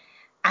say,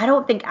 I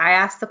don't think I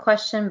asked the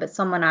question, but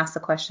someone asked the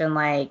question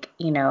like,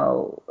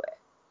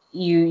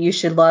 you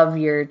should love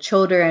your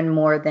children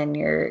more than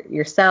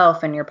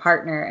yourself and your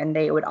partner. And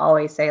they would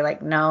always say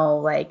like, no,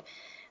 like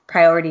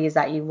priority is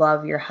that you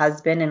love your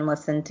husband and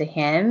listen to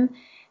him.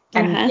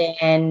 And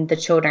then the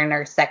children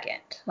are second.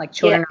 Like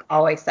children are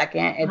always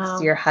second.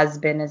 It's your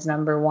husband is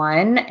number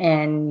one,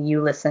 and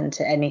you listen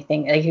to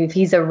anything. Like if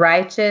he's a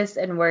righteous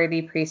and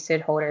worthy priesthood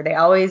holder, they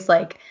always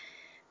like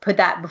put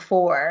that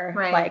before.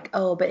 Right. Like,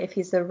 oh, but if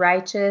he's a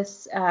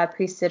righteous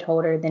priesthood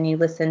holder, then you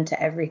listen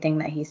to everything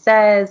that he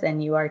says,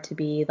 and you are to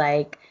be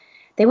like,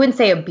 they wouldn't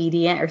say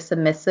obedient or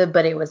submissive,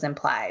 but it was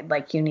implied.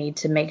 Like you need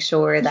to make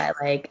sure that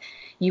like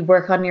you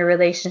work on your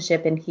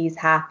relationship and he's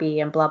happy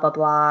and blah, blah,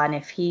 blah. And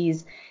if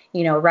he's,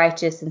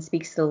 righteous and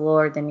speaks to the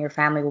Lord, then your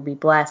family will be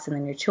blessed, and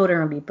then your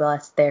children will be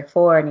blessed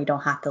therefore, and you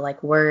don't have to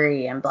like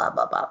worry and blah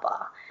blah blah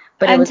blah.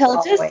 But it was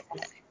always,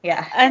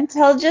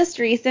 until just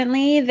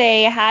recently,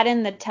 they had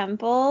in the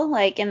temple,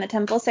 like in the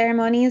temple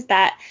ceremonies,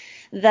 that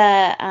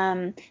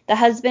the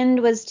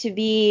husband was to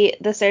be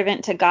the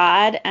servant to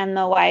God, and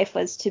the wife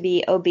was to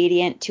be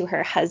obedient to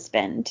her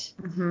husband.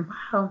 Mm-hmm.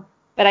 Wow.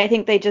 But I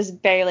think they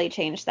just barely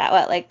changed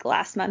that, like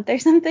last month or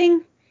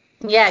something.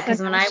 Yeah,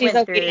 because when I she's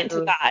went obedient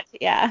through, to God.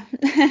 Yeah.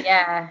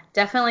 yeah,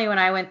 definitely when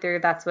I went through,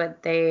 that's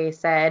what they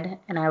said,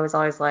 and I was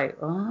always like,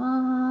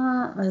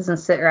 oh, that doesn't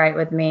sit right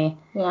with me.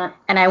 Yeah.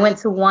 And I went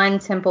to one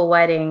temple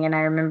wedding, and I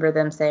remember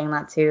them saying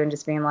that too, and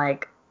just being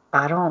like,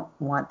 I don't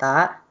want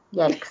that.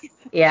 Yikes.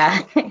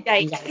 Yeah.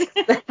 Yikes.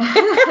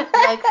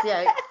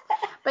 Yikes.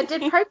 But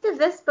did parts of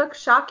this book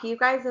shock you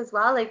guys as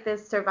well? Like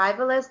this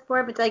survivalist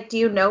Mormon? Like, do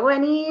you know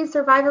any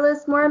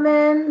survivalist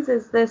Mormons?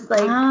 Is this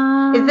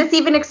is this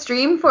even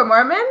extreme for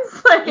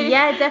Mormons?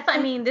 Yeah, definitely.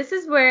 I mean, this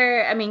is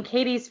where,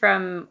 Katie's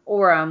from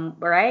Orem,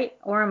 right?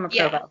 Orem or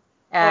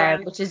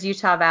Provo, which is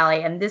Utah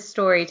Valley. And this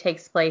story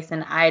takes place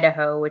in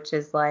Idaho, which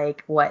is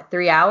like,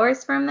 3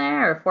 hours from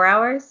there or 4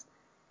 hours?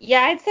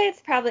 Yeah, I'd say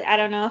it's probably, I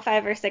don't know, a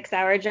 5 or 6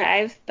 hour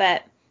drive,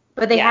 but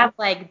they have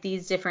like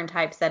these different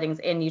type settings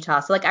in Utah.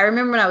 So like I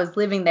remember when I was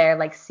living there,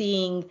 like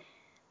seeing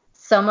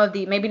some of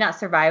the, maybe not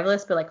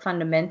survivalists, but like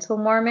fundamental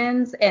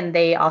Mormons, and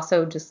they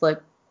also just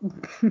look,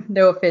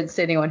 no offense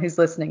to anyone who's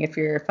listening if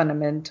you're a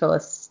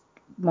fundamentalist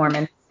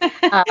Mormon,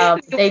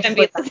 they just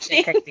look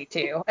actually crazy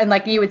too. And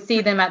like you would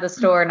see them at the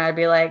store, and I'd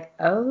be like,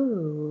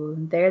 oh,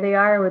 there they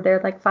are with their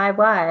like 5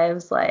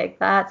 wives, like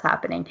that's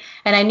happening.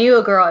 And I knew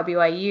a girl at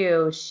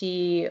BYU,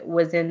 she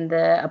was in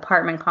the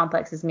apartment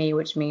complex as me,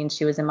 which means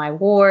she was in my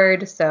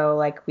ward, so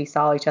like we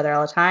saw each other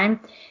all the time.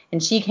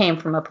 And she came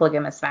from a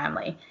polygamous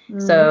family.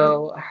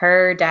 So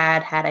her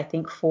dad had, I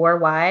think, 4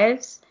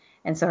 wives.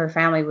 And so her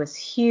family was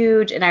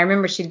huge. And I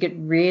remember she'd get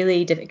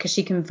really different because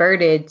she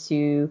converted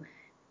to,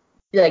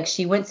 like,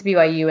 she went to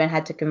BYU and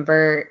had to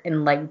convert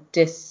and like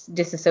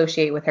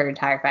disassociate with her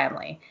entire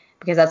family,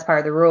 because that's part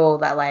of the rule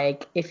that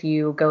like if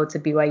you go to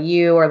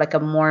BYU or like a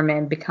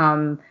Mormon,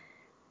 become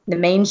the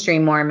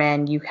mainstream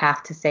Mormon, you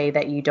have to say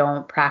that you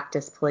don't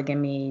practice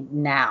polygamy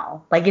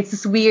now. Like it's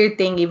this weird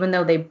thing, even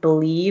though they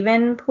believe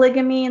in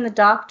polygamy in the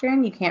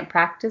doctrine, you can't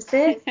practice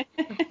it.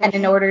 And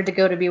in order to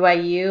go to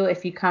BYU,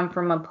 if you come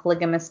from a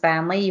polygamous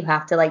family, you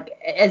have to like,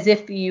 as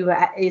if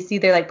it's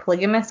either like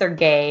polygamous or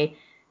gay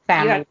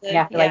family, you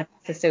have to like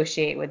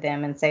disassociate with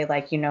them and say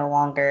like you no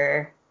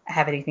longer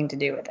have anything to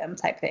do with them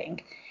type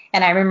thing.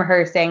 And I remember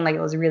her saying like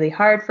it was really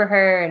hard for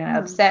her and it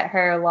upset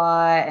her a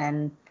lot.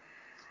 And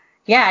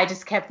yeah, I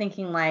just kept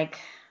thinking like,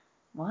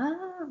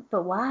 what?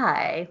 But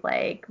why?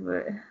 Like,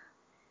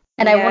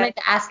 and I wanted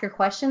to ask her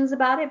questions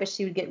about it, but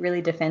she would get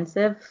really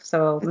defensive.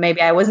 So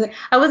maybe I wasn't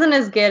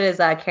as good as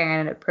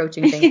Karen at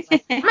approaching things.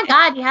 Like, oh my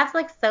God, you have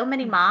like so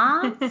many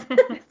moms.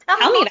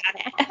 Tell me about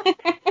it.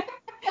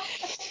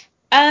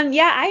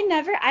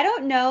 I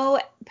don't know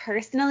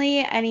personally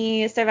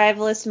any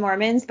survivalist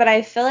Mormons, but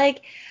I feel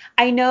like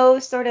I know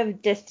sort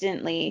of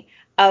distantly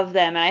of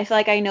them. And I feel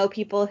like I know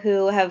people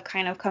who have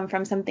kind of come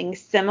from something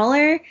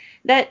similar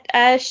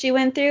that she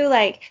went through.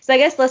 Like, so I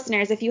guess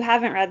listeners, if you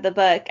haven't read the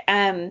book,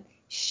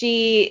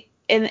 she,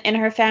 in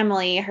her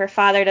family, her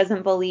father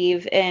doesn't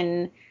believe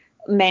in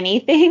many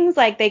things.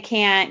 Like they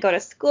can't go to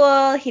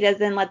school. He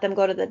doesn't let them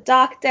go to the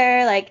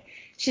doctor. Like,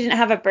 she didn't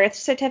have a birth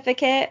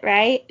certificate,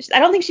 right? I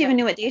don't think she even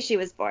knew what day she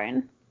was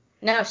born.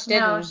 No, she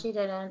didn't. No, she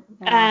didn't.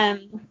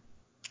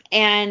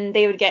 And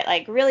they would get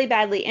like really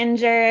badly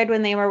injured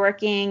when they were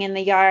working in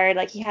the yard.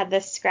 Like he had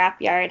this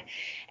scrap yard.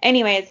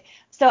 Anyways,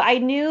 so I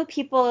know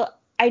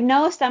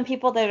some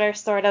people that are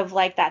sort of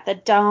like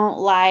that don't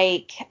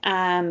like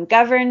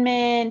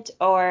government,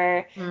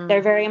 or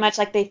they're very much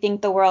like they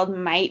think the world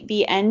might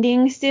be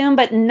ending soon,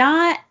 but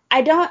not,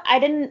 I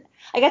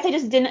guess I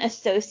just didn't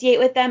associate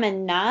with them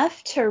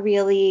enough to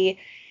really,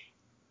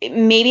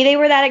 maybe they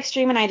were that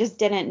extreme and I just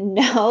didn't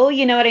know,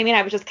 you know what I mean?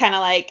 I was just kind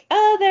of like,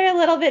 oh, they're a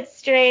little bit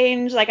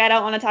strange. Like, I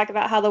don't want to talk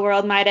about how the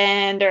world might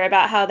end or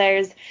about how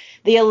there's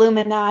the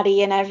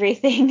Illuminati and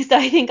everything. So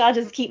I think I'll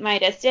just keep my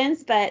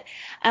distance. But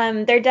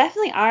there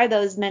definitely are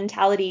those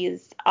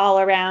mentalities all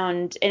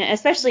around, and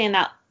especially in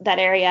that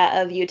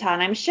area of Utah.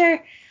 And I'm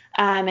sure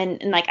in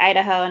like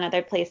Idaho and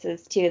other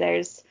places too,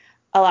 there's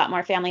a lot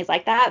more families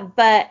like that.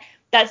 But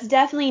that's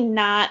definitely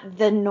not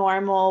the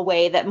normal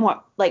way that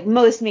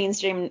most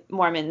mainstream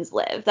Mormons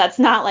live. That's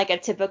not like a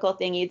typical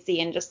thing you'd see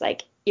in just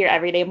like your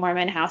everyday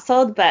Mormon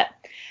household, but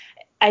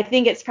I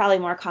think it's probably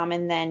more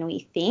common than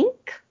we think.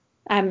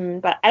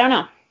 But I don't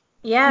know.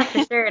 Yeah,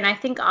 for sure. And I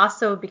think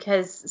also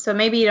because, so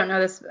maybe you don't know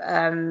this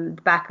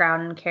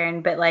background,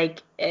 Karen, but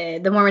like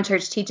the Mormon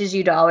Church teaches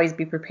you to always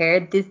be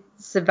prepared. The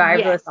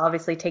survivalists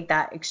obviously take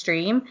that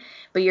extreme,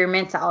 but you're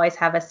meant to always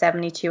have a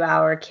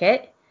 72-hour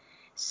kit.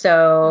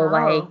 So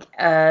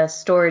like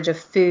storage of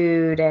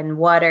food and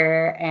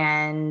water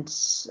and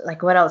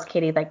like what else,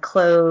 Katie? Like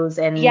clothes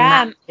and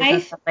mattresses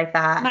and stuff like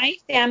that. My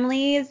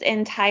family's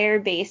entire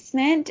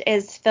basement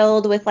is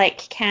filled with like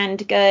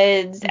canned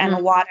goods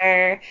and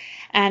water,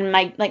 and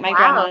my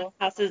grandma's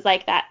house is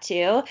like that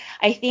too.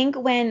 I think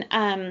when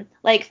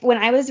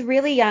I was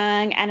really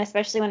young, and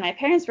especially when my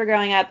parents were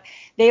growing up,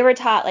 they were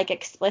taught like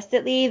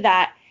explicitly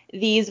that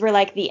these were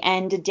like the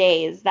end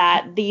days,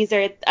 that these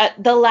are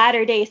the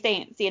latter day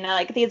saints,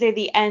 like these are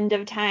the end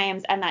of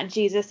times, and that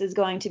Jesus is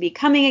going to be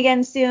coming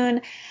again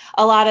soon.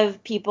 A lot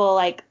of people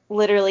like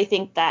literally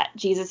think that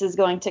Jesus is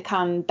going to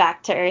come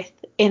back to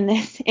earth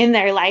in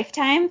their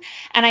lifetime,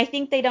 and I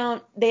think they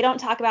don't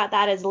talk about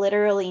that as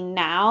literally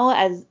now,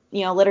 as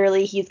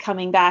literally he's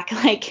coming back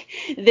like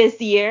this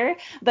year,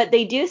 but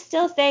they do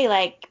still say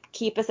like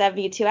keep a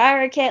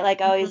 72-hour kit, like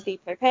always be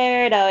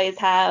prepared, always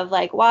have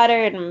like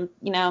water and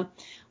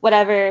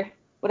whatever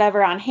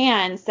on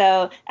hand.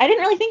 So I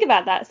didn't really think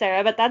about that,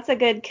 Sarah, but that's a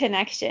good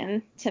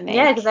connection to make.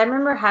 Yeah, because I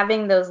remember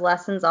having those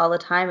lessons all the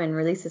time in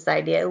Relief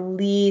Society, at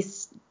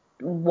least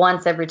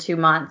once every 2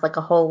 months, like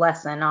a whole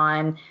lesson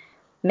on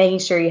making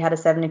sure you had a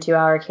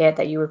 72-hour kit,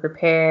 that you were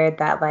prepared,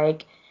 that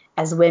like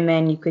as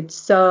women you could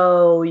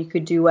sew, you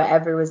could do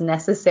whatever was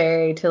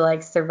necessary to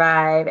like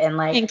survive, and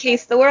like in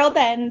case the world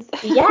ends.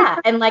 Yeah,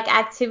 and like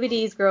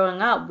activities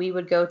growing up, we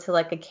would go to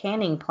like a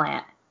canning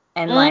plant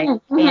and like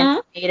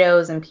plant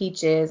tomatoes and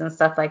peaches and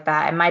stuff like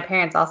that. And my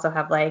parents also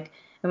have like,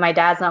 my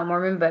dad's not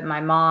Mormon, but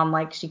my mom,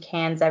 like she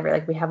cans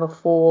like we have a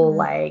full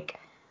like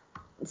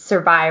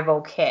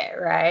survival kit,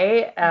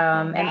 right?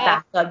 And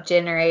backup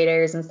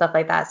generators and stuff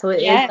like that. So it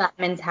is that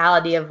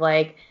mentality of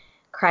like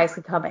Christ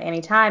could come at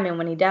any time, and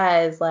when he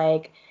does,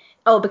 like,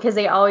 because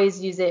they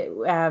always use it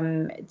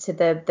to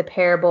the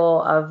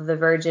parable of the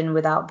virgin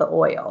without the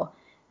oil.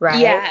 Right?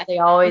 Yeah. They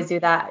always do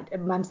that.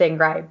 I'm saying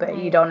right, but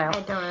you don't know.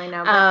 I don't really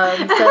know.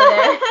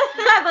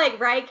 So I'm like,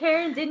 right,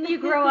 Karen? Didn't you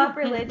grow up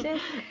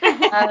religious?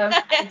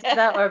 I do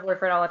that with my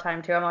boyfriend all the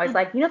time, too. I'm always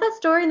like, that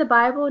story in the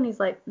Bible? And he's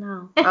like,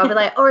 no. I'll be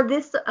like, or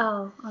this,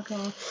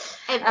 okay.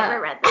 I've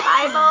never read the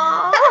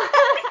Bible.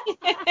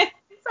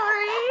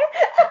 Sorry.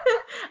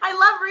 I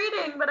love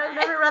reading, but I've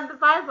never read the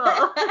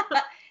Bible.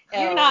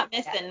 You're not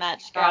missing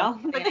much, girl.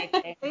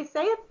 They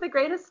say it's the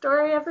greatest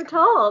story ever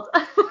told.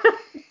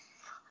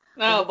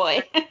 Oh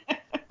boy.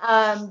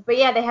 But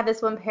yeah, they have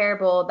this one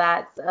parable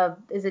that's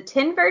is it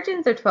 10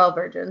 virgins or 12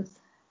 virgins?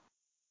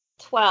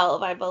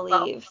 12, I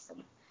believe.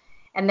 12.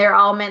 And they're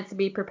all meant to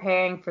be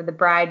preparing for the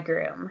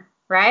bridegroom,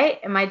 right?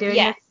 Am I doing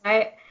this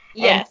right?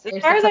 Yes, as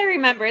far as I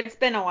remember, it's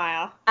been a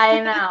while. I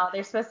know.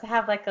 They're supposed to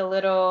have like a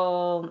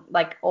little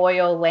like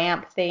oil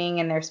lamp thing,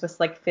 and they're supposed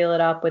to like fill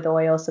it up with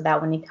oil so that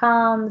when he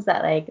comes,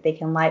 that like they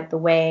can light the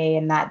way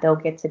and that they'll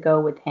get to go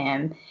with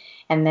him.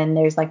 And then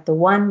there's like the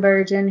one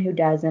virgin who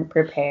doesn't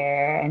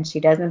prepare, and she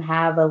doesn't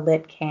have a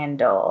lit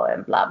candle,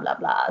 and blah, blah,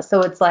 blah.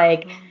 So it's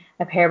like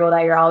a parable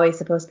that you're always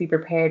supposed to be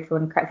prepared for,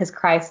 because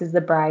Christ is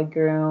the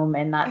bridegroom,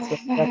 and that's what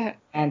it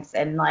means.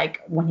 And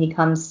like when he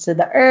comes to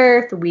the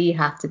earth, we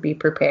have to be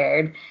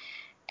prepared,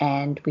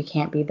 and we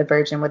can't be the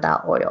virgin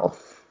without oil.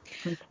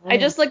 Okay. I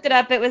just looked it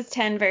up. It was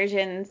 10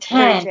 virgins.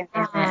 10.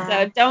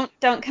 So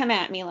don't come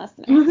at me,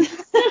 listeners.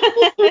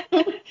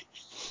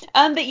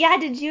 But yeah,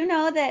 did you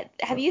know that,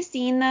 have you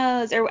seen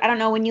those, or I don't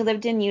know, when you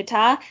lived in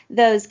Utah,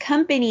 those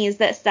companies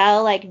that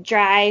sell like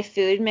dry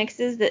food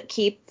mixes that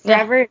keep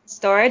forever in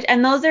storage?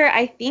 And those are,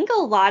 I think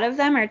a lot of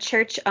them are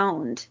church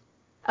owned.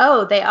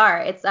 Oh, they are.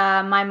 It's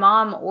my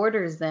mom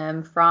orders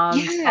them from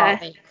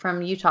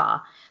Utah.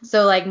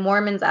 So like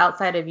Mormons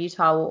outside of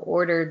Utah will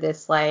order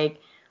this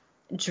like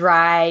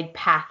dried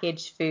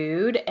packaged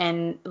food,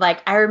 and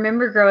like I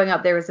remember growing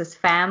up, there was this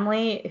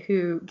family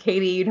who,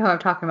 Katie, you know who I'm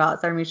talking about,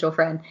 it's our mutual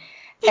friend.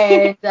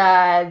 And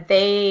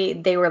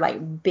they were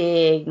like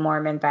big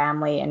Mormon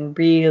family and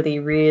really,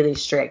 really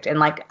strict. And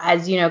like,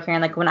 as you know,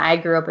 Karen, like when I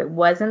grew up, it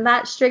wasn't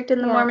that strict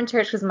in the Mormon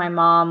church because my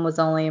mom was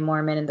only a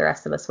Mormon and the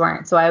rest of us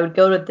weren't. So I would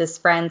go to this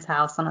friend's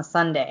house on a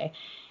Sunday,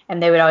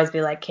 and they would always be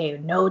like, okay,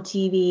 no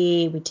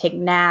TV, we take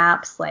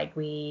naps, like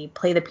we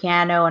play the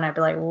piano. And I'd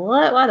be like,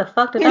 what? Why the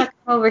fuck did I come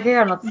over here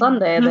on a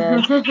Sunday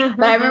then? But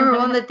I remember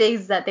one of the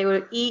things that they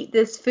would eat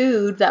this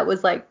food that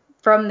was like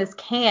from this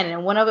can,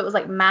 and one of it was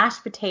like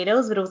mashed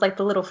potatoes, but it was like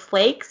the little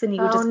flakes, and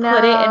you would just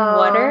put it in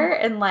water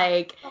and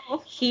like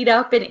heat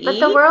up and eat.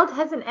 But the world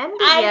hasn't ended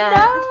yet. I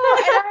know.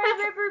 And I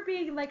remember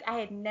being like, I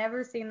had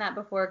never seen that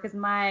before, because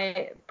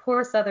my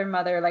poor Southern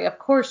mother, like, of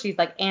course she's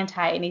like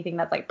anti anything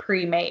that's like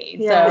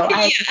pre-made. So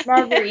I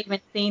had never even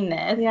seen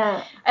this.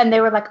 Yeah. And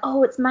they were like,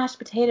 oh, it's mashed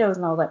potatoes,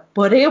 and I was like,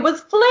 but it was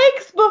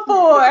flakes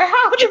before.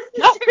 How does it's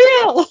not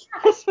real?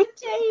 Mashed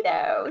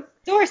potatoes.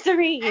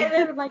 Sorcery. And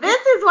they were like,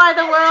 this is why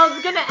the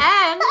world's gonna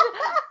end.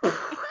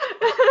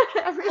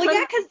 Well,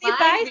 yeah, because they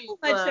buy so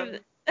much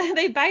of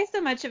they buy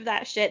so much of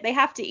that shit. They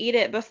have to eat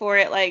it before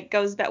it like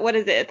goes back. What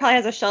is it? It probably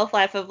has a shelf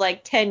life of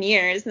like 10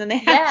 years, and then they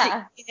have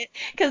to eat it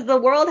because the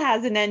world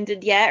hasn't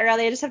ended yet, or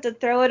they just have to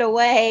throw it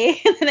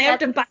away and then they have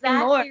to buy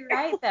more. That's exactly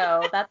right,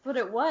 though. That's what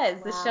it was.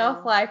 Wow. The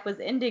shelf life was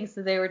ending,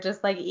 so they were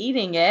just like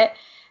eating it.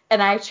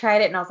 And I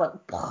tried it, and I was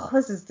like,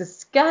 this is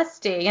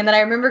disgusting. And then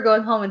I remember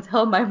going home and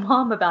telling my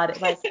mom about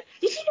it. Like, did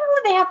you know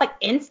they have, like,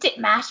 instant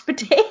mashed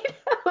potatoes?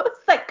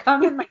 Like,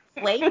 come in, like,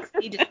 flakes.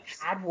 You just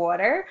add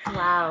water.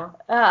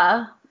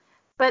 Wow.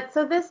 But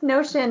so this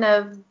notion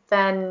of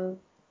then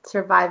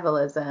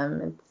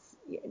survivalism,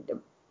 it's,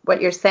 what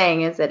you're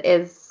saying is it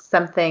is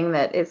something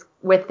that is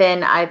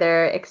within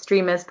either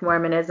extremist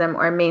Mormonism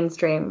or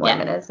mainstream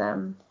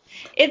Mormonism.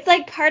 Yeah. It's,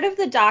 like, part of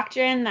the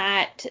doctrine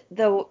that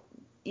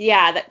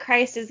that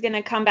Christ is going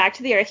to come back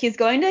to the earth. He's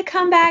going to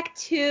come back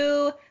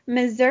to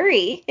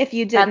Missouri, if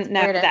you didn't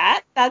know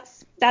that.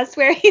 That's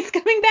where he's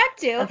coming back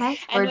to. Okay.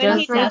 And when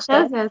he does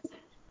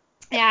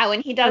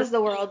when he does,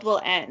 the world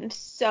will end.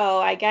 So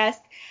I guess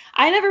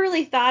I never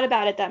really thought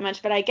about it that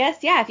much, but I guess,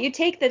 if you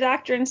take the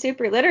doctrine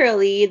super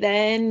literally,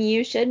 then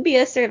you should be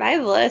a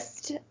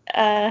survivalist.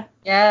 Yeah,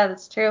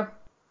 that's true.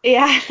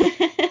 Yeah.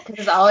 Because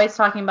it's always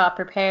talking about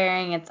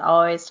preparing. It's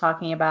always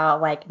talking about,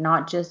 like,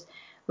 not just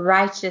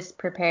righteous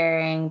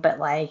preparing, but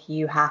like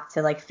you have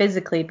to like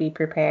physically be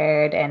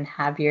prepared and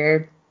have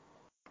your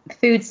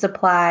food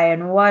supply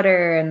and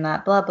water and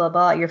that blah blah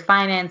blah, your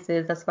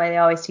finances. That's why they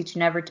always teach you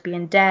never to be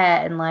in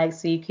debt, and like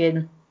so you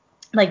can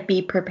like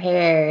be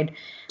prepared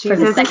for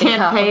the second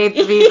can't pay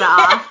the visa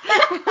off.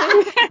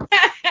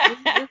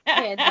 Jesus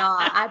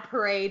cannot. I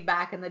prayed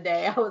back in the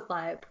day. I was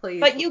like,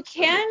 please. But you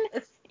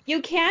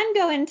can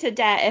go into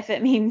debt if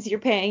it means you're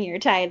paying your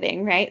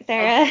tithing, right,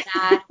 Sarah?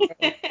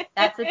 Exactly.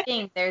 That's the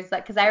thing. There's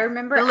like, because I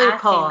remember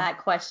asking that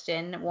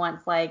question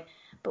once, like,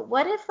 but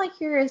what if like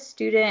you're a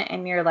student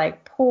and you're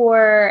like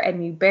poor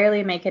and you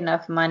barely make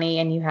enough money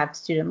and you have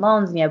student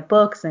loans and you have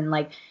books, and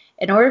like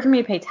in order for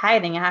me to pay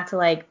tithing, I have to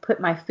like put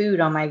my food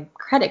on my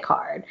credit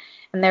card.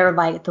 And they were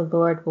like, the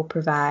Lord will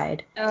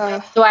provide.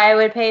 So I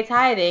would pay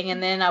tithing,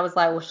 and then I was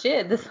like, well,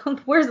 shit,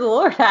 where's the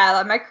Lord at?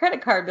 Like, my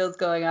credit card bill's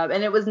going up.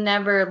 And it was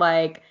never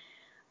like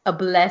a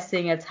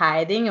blessing of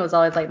tithing. It was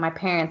always like my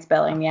parents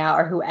bailing me out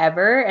or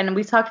whoever. And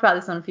we talked about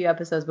this on a few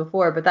episodes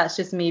before, but that's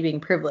just me being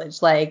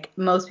privileged. Like,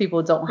 most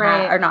people don't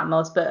have, or not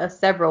most, but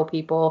several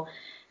people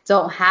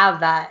don't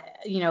have that,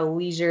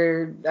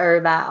 leisure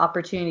or that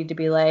opportunity to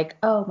be like,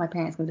 oh, my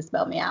parents can just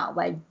bail me out.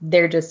 Like,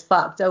 they're just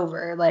fucked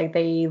over. Like,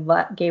 they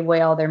gave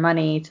away all their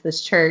money to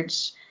this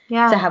church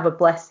to have a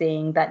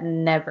blessing that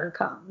never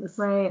comes.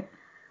 Right.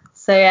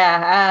 So,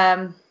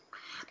 yeah.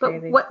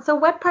 But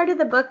what part of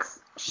the books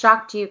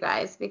shocked you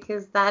guys?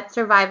 Because that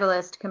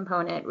survivalist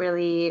component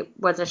really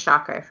was a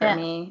shocker for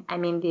me. I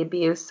mean, the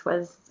abuse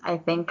was, I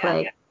think,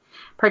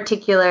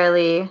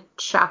 particularly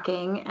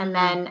shocking. And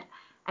then,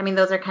 I mean,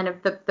 those are kind of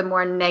the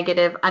more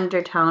negative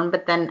undertone.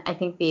 But then I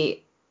think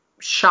the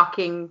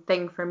shocking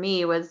thing for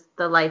me was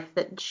the life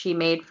that she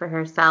made for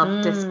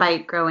herself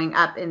despite growing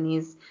up in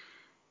these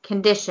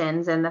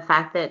conditions, and the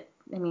fact that,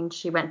 I mean,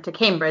 she went to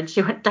Cambridge,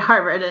 she went to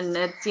Harvard, and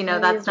it's,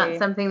 that's not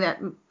something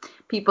that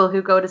people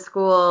who go to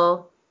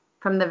school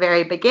from the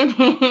very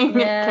beginning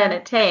can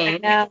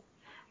attain.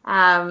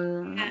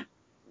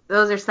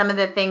 Those are some of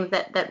the things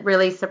that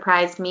really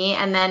surprised me.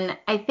 And then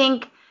I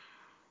think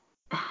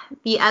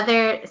the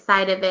other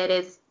side of it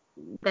is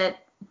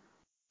that,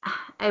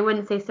 I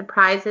wouldn't say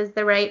surprise is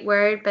the right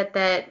word, but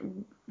that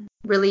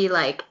really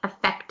like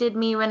affected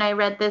me when I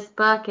read this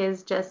book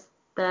is just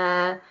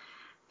the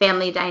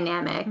family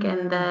dynamic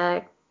and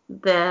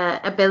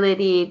the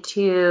ability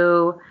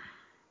to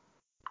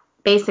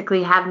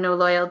basically have no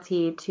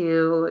loyalty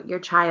to your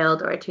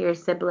child or to your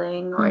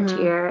sibling or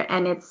to your,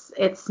 and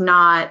it's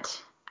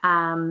not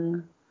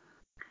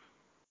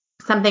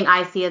something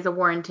I see as a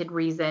warranted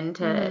reason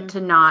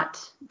to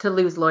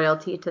lose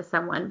loyalty to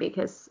someone,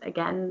 because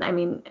again, I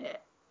mean,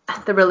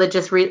 the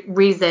religious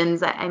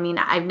reasons, I mean,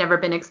 I've never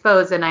been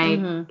exposed, and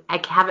I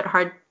have it a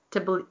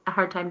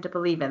hard time to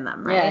believe in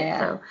them, right?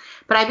 So,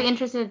 but I'd be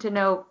interested to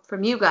know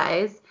from you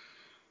guys,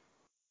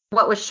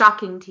 what was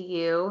shocking to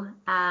you,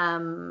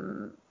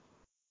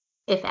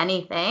 if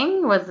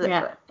anything, was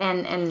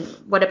and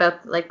what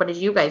about, like, what did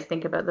you guys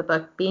think about the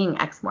book being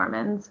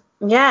ex-Mormons?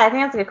 Yeah, I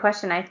think that's a good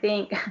question. I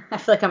feel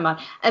like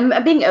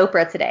I'm being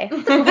Oprah today.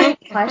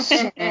 Great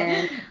question.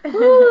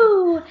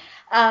 Woo!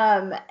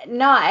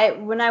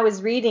 When I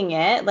was reading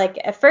it, like,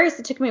 at first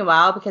it took me a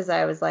while because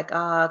I was like,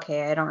 oh,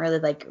 okay, I don't really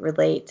like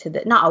relate to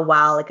not a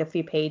while, like a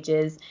few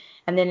pages.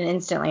 And then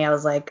instantly I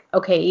was like,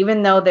 okay,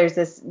 even though there's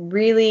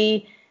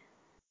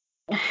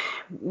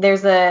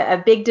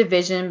a big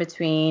division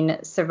between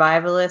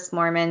survivalist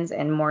Mormons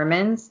and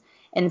Mormons,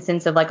 in the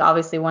sense of, like,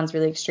 obviously one's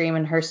really extreme,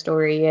 and her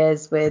story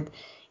is with,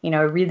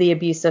 a really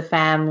abusive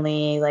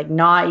family, like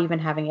not even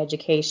having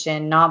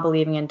education, not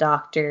believing in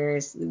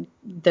doctors,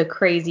 the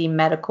crazy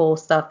medical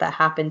stuff that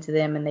happened to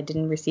them and they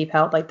didn't receive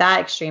help, like that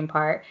extreme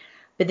part.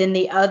 But then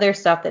the other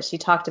stuff that she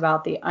talked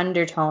about, the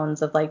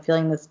undertones of like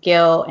feeling this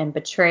guilt and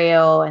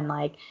betrayal and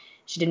like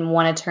she didn't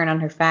want to turn on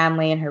her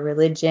family and her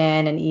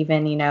religion, and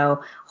even, you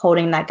know,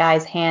 holding that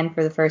guy's hand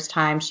for the first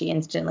time, she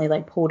instantly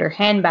like pulled her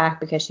hand back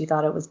because she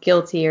thought it was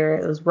guilty or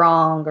it was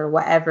wrong or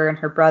whatever, and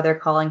her brother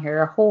calling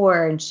her a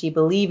whore and she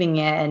believing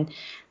it, and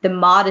the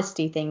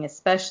modesty thing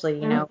especially,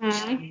 you know,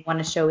 she didn't want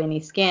to show any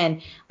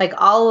skin. Like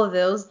all of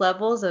those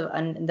levels of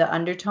the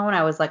undertone,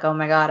 I was like, oh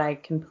my God, I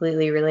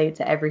completely relate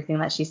to everything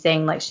that she's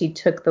saying. Like she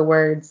took the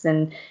words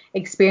and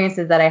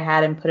experiences that I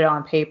had and put it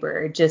on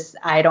paper. Just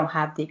I don't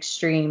have the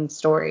extreme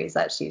stories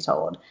that she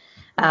told.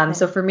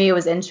 So for me, it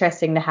was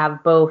interesting to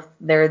have both.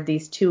 There are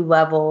these two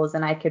levels,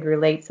 and I could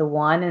relate to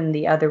one, and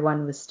the other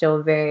one was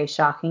still very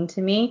shocking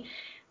to me.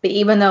 But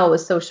even though it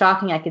was so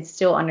shocking, I could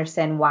still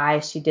understand why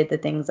she did the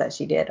things that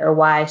she did, or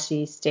why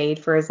she stayed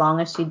for as long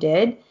as she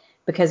did.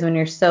 Because when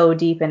you're so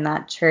deep in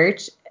that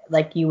church,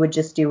 like you would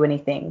just do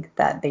anything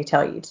that they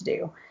tell you to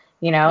do,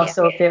 you know?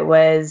 So if it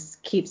was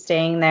keep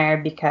staying there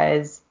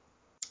because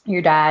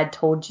your dad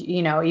told you,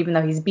 you know, even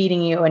though he's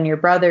beating you and your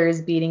brother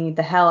is beating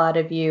the hell out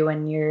of you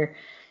and you're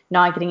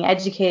not getting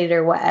educated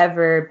or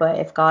whatever, but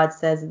if God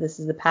says this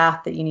is the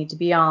path that you need to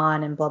be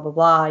on and blah, blah,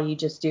 blah, you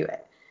just do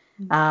it.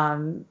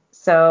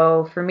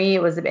 So for me,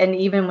 it was, and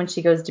even when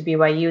she goes to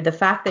BYU, the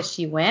fact that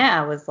she went,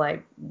 I was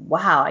like,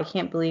 wow, I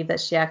can't believe that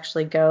she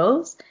actually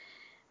goes.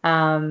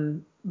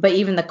 But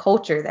even the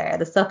culture there,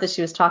 the stuff that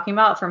she was talking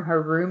about, from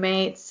her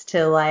roommates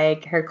to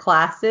like her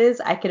classes,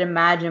 I could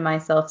imagine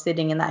myself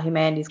sitting in that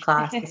humanities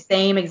class, the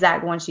same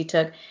exact one she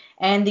took,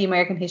 and the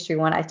American history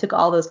one. I took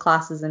all those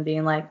classes and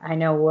being like, I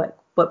know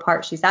what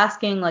part she's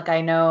asking, like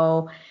I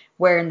know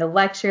where in the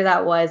lecture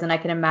that was, and I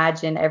can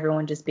imagine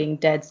everyone just being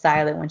dead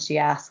silent when she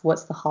asked,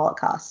 what's the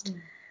Holocaust?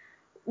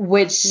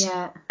 Which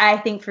I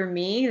think for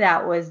me,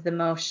 that was the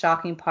most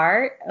shocking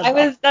part.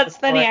 That's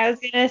funny. I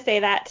was going to say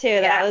that too.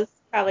 Yeah. That was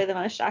probably the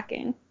most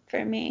shocking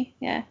for me.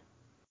 Yeah.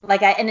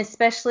 Like and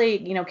especially,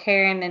 you know,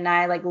 Karen and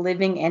I like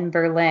living in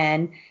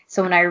Berlin.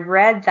 So when I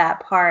read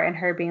that part and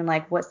her being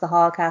like, what's the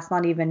Holocaust?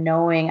 Not even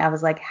knowing, I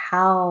was like,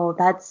 how?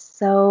 That's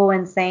so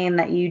insane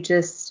that you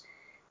just,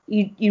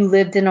 you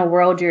lived in a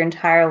world your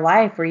entire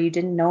life where you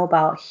didn't know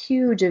about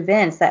huge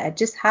events that had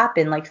just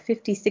happened like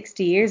 50,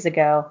 60 years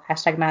ago.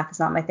 Hashtag math is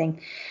not my thing.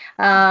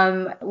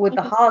 With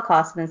the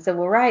Holocaust and the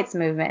civil rights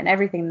movement and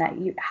everything that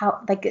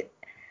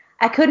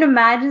I couldn't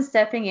imagine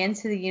stepping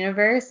into the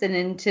universe and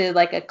into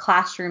like a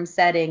classroom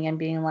setting and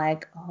being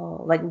like,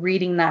 oh, like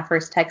reading that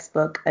first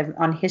textbook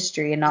on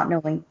history and not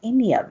knowing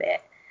any of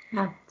it.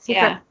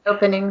 Super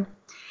opening.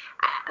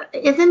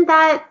 Isn't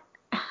that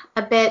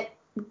a bit,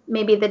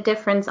 maybe the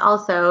difference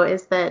also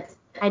is that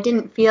I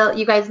didn't feel,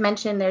 you guys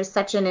mentioned there's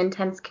such an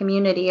intense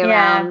community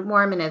around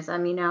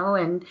Mormonism, you know,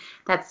 and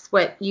that's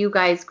what you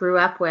guys grew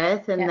up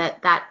with, and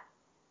that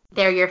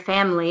they're your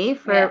family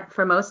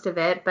for most of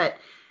it. But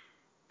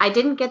I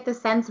didn't get the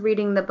sense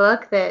reading the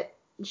book that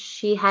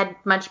she had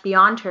much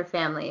beyond her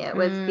family. It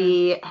was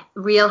the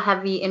real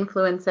heavy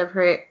influence of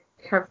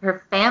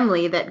her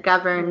family that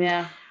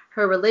governed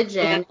her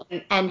religion,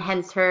 and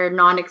hence her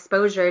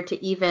non-exposure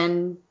to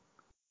even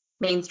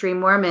mainstream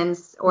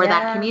Mormons or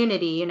that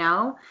community, you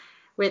know,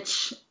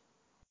 which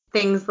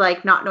things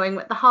like not knowing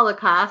what the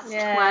Holocaust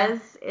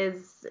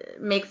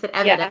makes it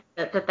evident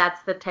that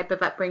that's the type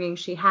of upbringing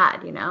she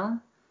had, you know.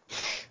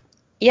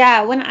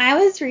 Yeah, when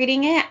I was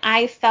reading it,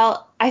 I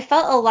felt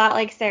a lot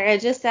like Sarah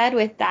just said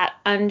with that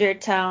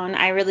undertone.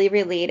 I really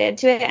related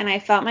to it, and I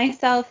felt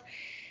myself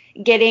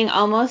getting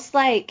almost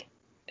like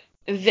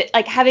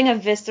having a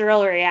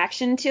visceral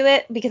reaction to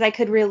it because I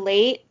could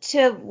relate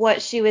to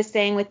what she was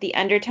saying with the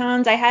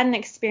undertones. I hadn't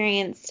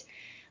experienced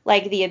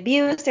like the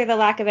abuse or the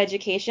lack of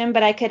education,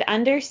 but I could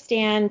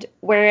understand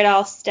where it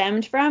all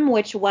stemmed from,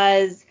 which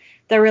was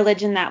the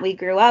religion that we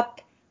grew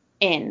up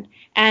in.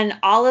 And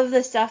all of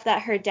the stuff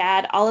that her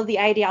dad, all of the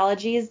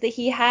ideologies that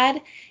he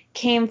had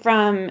came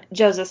from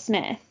Joseph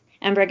Smith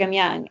and Brigham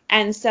Young.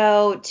 And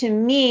so to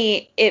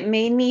me, it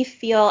made me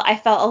feel, I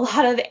felt a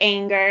lot of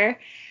anger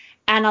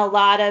and a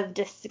lot of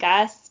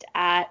disgust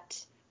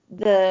at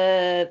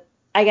the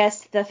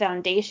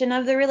foundation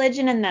of the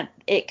religion, and that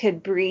it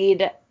could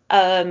breed,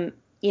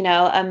 you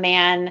know, a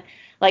man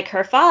like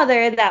her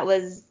father that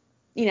was,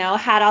 you know,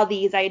 had all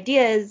these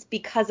ideas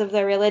because of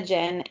the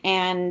religion.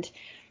 And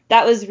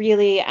that was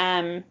really,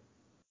 I don't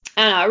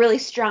know, a really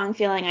strong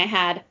feeling I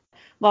had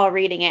while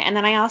reading it. And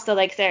then I also,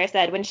 like Sarah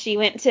said, when she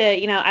went to,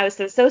 you know, I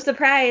was so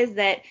surprised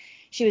that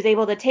she was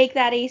able to take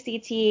that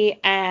ACT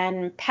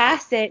and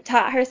pass it,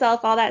 taught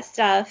herself all that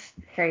stuff,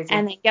 Crazy.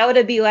 And then go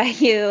to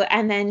BYU.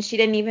 And then she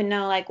didn't even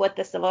know like what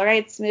the civil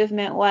rights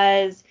movement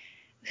was,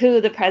 who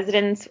the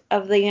presidents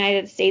of the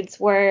United States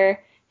were,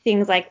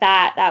 things like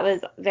that. That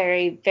was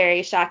very,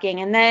 very shocking.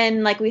 And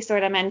then, like we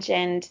sort of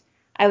mentioned,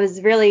 I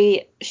was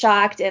really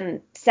shocked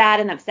and sad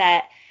and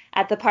upset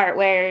at the part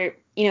where,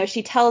 you know,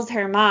 she tells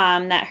her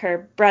mom that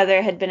her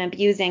brother had been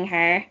abusing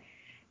her,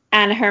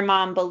 and her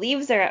mom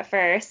believes her at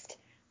first,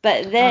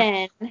 but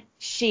then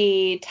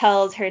she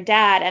tells her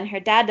dad, and her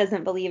dad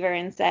doesn't believe her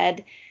and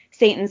said,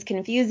 Satan's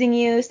confusing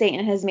you,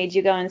 Satan has made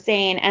you go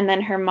insane. And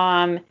then her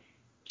mom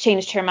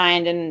changed her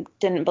mind and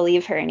didn't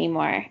believe her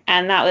anymore.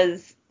 And that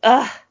was,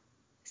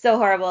 so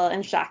horrible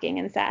and shocking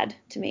and sad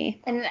to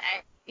me. And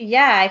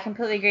I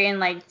completely agree. And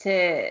like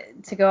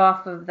to go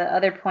off of the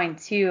other point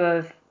too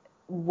of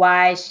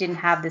why she didn't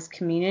have this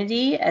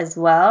community as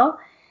well.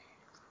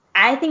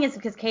 I think it's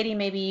because, Katie,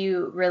 maybe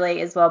you relate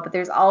as well, but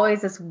there's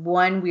always this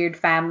one weird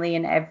family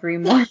in every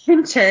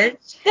Mormon church.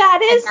 That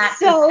is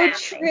so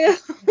true.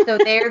 So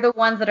they're the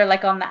ones that are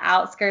like on the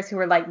outskirts who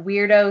are like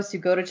weirdos who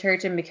go to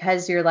church, and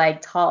because you're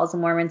like taught as a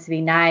Mormon to be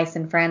nice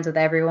and friends with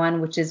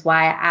everyone, which is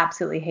why I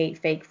absolutely hate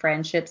fake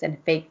friendships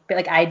and fake,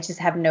 like I just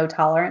have no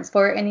tolerance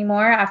for it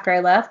anymore after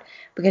I left,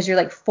 because you're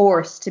like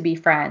forced to be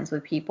friends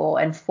with people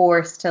and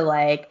forced to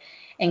like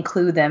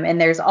include them,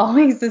 and there's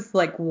always this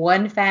like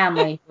one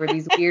family who are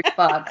these weird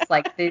fucks,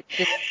 like this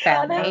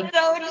family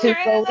who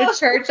go to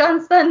church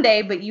on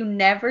Sunday, but you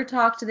never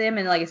talk to them,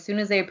 and like as soon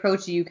as they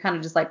approach you, you kind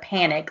of just like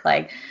panic,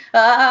 like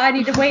I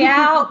need to way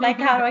out, like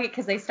how do I get,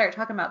 because they start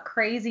talking about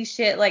crazy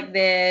shit like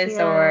this,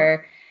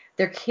 or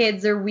their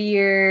kids are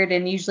weird,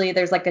 and usually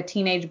there's like a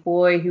teenage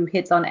boy who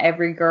hits on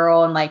every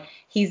girl, and like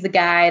he's the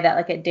guy that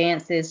like at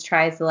dances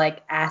tries to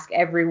like ask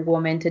every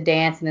woman to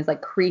dance and is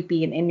like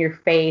creepy and in your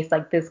face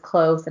like this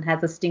close and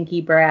has a stinky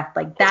breath.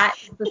 Like that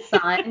is the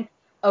son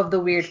of the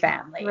weird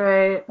family.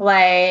 Right.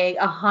 Like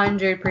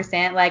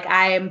 100%. Like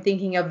I am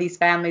thinking of these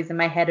families in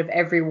my head of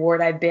every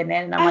ward I've been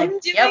in, and I'm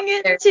like, doing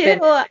it too.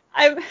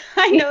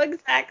 I know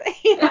exactly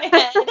in my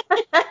head.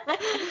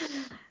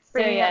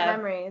 Bringing up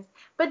memories.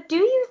 But do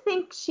you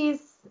think she's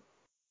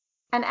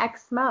an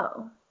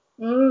ex-Mo?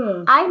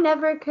 I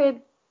never could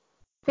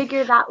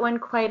figure that one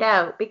quite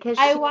out, because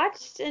I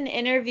watched an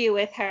interview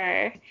with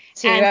her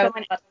and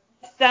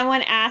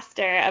someone asked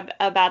her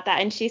about that,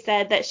 and she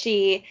said that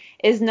she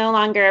is no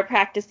longer a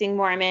practicing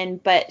Mormon,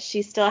 but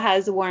she still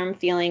has warm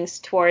feelings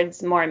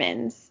towards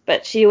Mormons,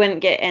 but she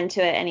wouldn't get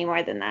into it any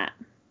more than that.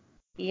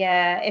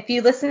 Yeah, if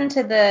you listen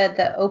to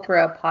the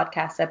Oprah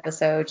podcast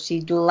episode,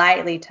 she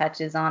lightly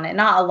touches on it.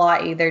 Not a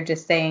lot either,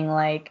 just saying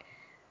like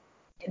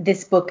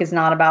this book is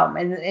not about,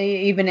 and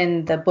even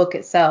in the book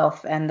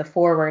itself and the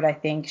foreword, I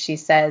think she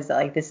says that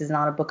like this is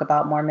not a book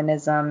about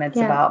Mormonism, it's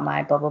about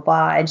my blah blah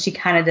blah. And she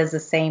kind of does the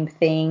same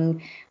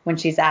thing when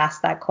she's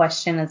asked that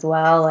question as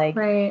well.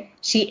 Like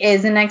she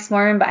is an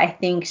ex-Mormon, but I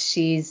think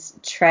she's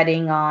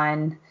treading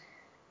on,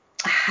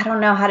 I don't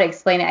know how to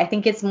explain it. I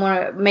think it's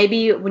more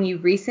maybe when you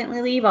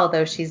recently leave,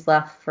 although she's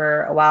left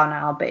for a while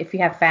now, but if you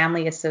have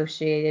family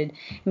associated,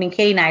 I mean,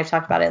 Katie and I have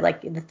talked about it,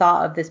 like the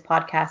thought of this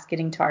podcast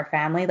getting to our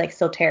family, like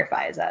still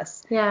terrifies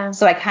us. Yeah.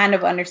 So I kind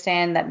of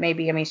understand that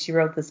maybe, I mean, she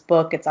wrote this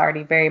book, it's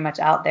already very much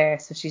out there.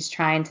 So she's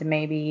trying to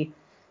maybe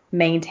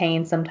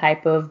maintain some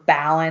type of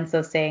balance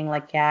of saying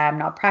like, yeah, I'm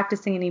not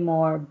practicing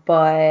anymore,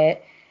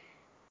 but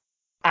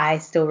I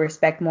still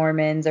respect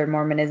Mormons or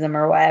Mormonism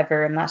or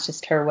whatever. And that's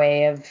just her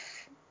way of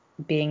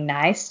being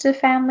nice to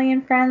family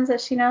and friends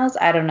that she knows.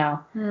 I don't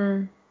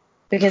know.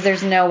 Because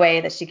there's no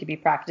way that she could be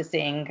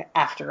practicing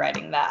after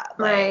writing that.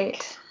 Like,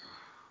 right.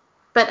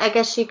 But I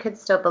guess she could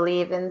still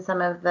believe in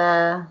some of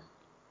the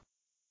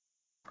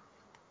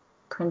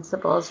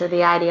principles or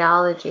the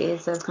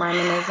ideologies of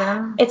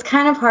Mormonism. It's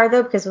kind of hard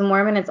though, because with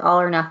Mormon it's all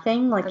or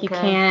nothing. Like you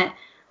can't,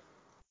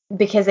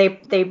 because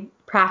they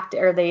practice,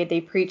 or they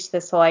preach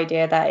this whole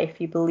idea that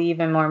if you believe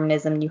in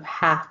Mormonism, you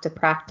have to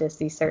practice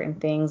these certain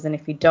things, and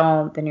if you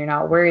don't, then you're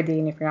not worthy,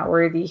 and if you're not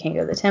worthy, you can't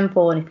go to the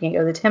temple, and if you can't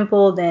go to the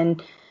temple,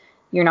 then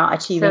you're not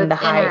achieving the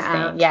highest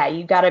thing. Yeah,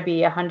 you got to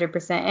be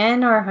 100%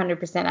 in or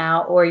 100%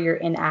 out, or you're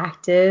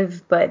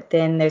inactive. But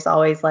then there's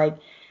always like,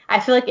 I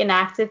feel like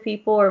inactive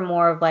people are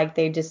more of like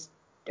they just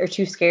are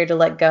too scared to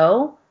let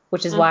go,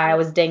 which is why I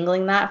was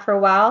dangling that for a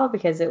while,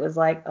 because it was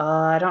like, oh,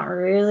 I don't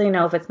really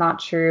know if it's not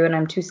true, and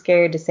I'm too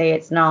scared to say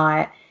it's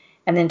not.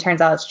 And then it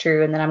turns out it's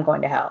true, and then I'm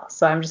going to hell.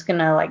 So I'm just going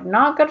to like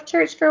not go to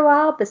church for a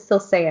while, but still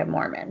say I'm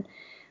Mormon,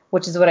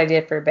 which is what I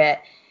did for a bit.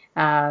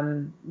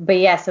 But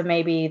yeah, so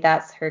maybe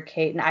that's her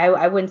case.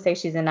 I wouldn't say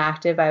she's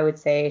inactive. I would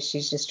say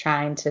she's just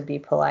trying to be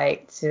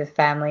polite to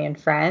family and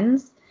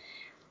friends.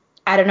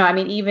 I don't know. I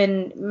mean,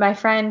 even my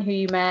friend who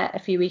you met a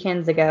few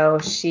weekends ago,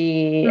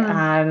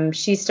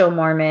 she's still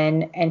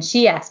Mormon, and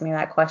she asked me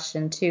that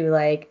question too.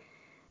 Like,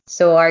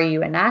 so are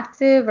you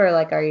inactive, or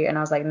like, are you? And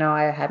I was like, no,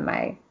 I had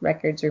my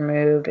records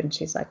removed. And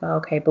she's like, oh,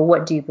 okay, but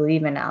what do you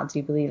believe in now? Do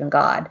you believe in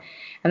God?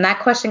 And that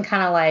question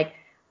kind of like,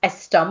 I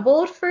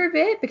stumbled for a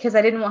bit because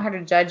I didn't want her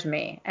to judge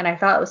me. And I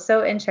thought it was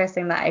so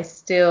interesting that I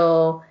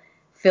still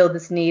feel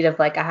this need of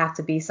like, I have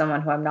to be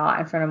someone who I'm not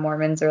in front of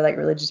Mormons or like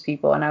religious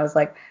people. And I was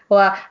like,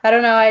 well, I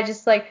don't know. I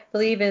just like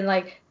believe in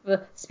like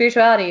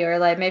spirituality, or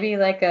like maybe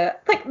like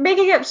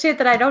making up shit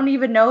that I don't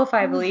even know if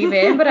I believe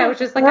in. But I was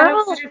just like, I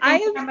don't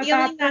think I'm a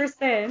bad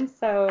person.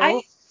 So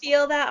I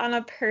feel that on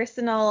a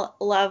personal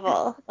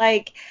level.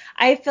 Like,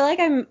 I feel like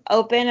I'm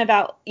open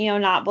about,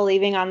 not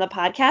believing on the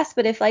podcast,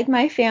 but if like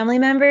my family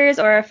members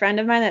or a friend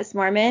of mine that's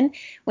Mormon,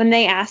 when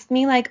they ask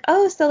me like,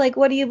 oh, so like,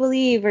 what do you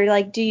believe? Or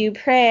like, do you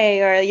pray?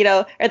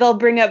 Or, or they'll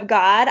bring up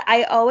God.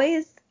 I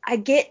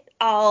get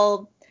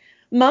all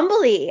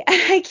mumbly.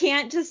 I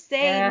can't just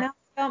say, no,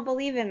 I don't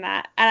believe in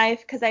that. And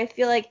because I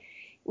feel like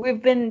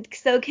we've been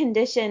so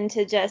conditioned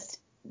to just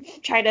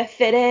try to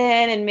fit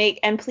in and make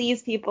and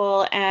please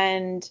people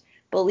and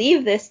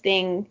believe this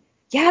thing.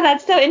 Yeah,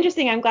 that's so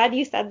interesting. I'm glad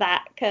you said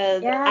that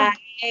because Yeah.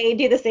 I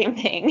do the same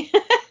thing.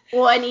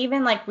 Well, and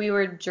even like we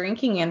were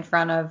drinking in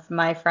front of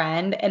my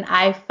friend, and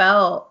I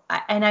felt,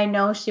 and I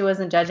know she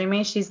wasn't judging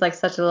me. She's like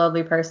such a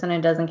lovely person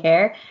and doesn't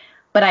care.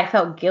 But I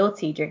felt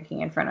guilty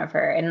drinking in front of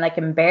her and like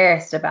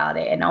embarrassed about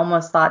it and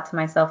almost thought to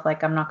myself,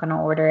 like, I'm not going to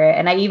order it.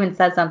 And I even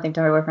said something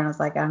to her boyfriend. I was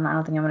like, I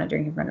don't think I'm going to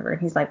drink in front of her.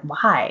 And he's like,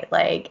 why?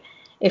 Like,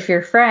 if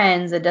you're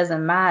friends, it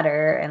doesn't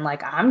matter. And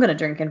like, I'm going to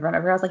drink in front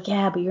of her. I was like,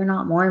 yeah, but you're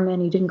not Mormon.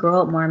 You didn't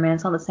grow up Mormon.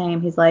 It's not the same.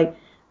 He's like,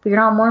 but you're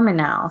not Mormon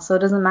now, so it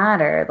doesn't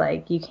matter.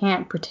 Like, you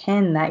can't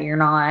pretend that you're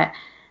not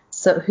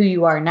who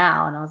you are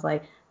now. And I was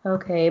like,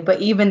 okay.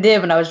 But even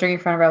then, when I was drinking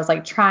in front of her, I was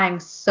like trying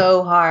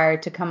so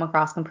hard to come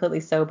across completely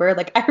sober.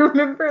 Like, I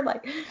remember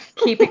like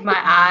keeping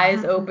my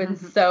eyes open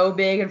so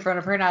big in front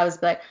of her, and I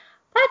was like,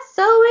 that's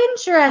so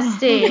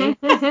interesting.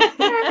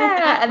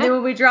 And then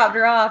when we dropped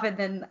her off, and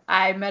then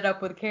I met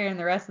up with Karen and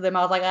the rest of them,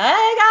 I was like,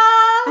 hey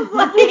guys,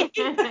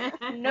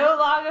 like, no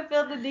longer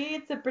feel the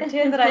need to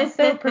pretend that I'm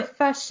so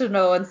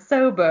professional and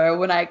sober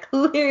when I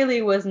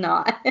clearly was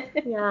not.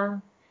 Yeah.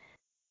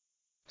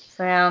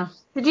 So yeah.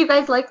 Did you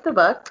guys like the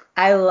book?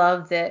 I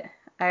loved it.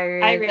 I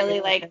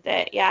really liked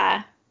it.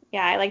 Yeah.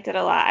 Yeah, I liked it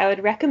a lot. I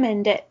would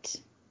recommend it.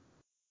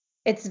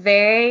 It's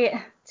very,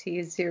 to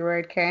use your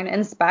word, Karen,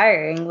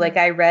 inspiring. Like,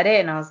 I read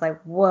it and I was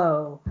like,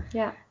 whoa.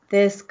 Yeah.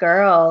 This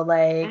girl,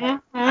 like,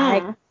 I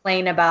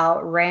complain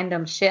about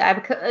random shit.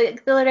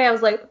 The other day I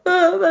was like,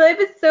 oh, my life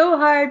is so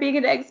hard being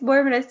an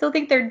ex-Mormon. I still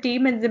think there are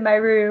demons in my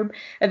room.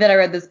 And then I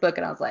read this book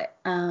and I was like,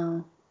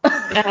 oh.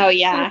 Oh,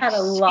 yeah. She had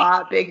a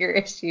lot bigger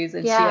issues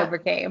than she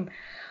overcame.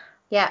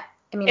 Yeah.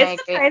 I mean,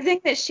 it's surprising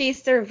that she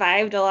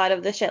survived a lot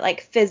of the shit, like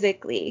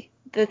physically,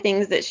 the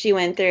things that she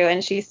went through,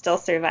 and she still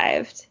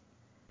survived.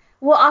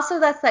 Well, also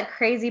that's that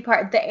crazy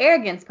part, the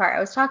arrogance part I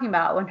was talking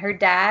about, when her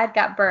dad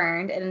got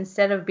burned, and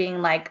instead of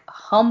being like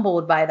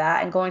humbled by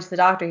that and going to the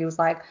doctor, he was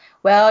like,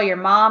 well, your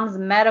mom's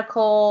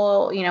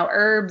medical,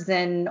 herbs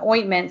and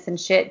ointments and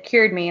shit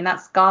cured me, and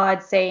that's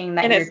God saying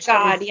that you're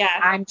God, yeah.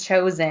 I'm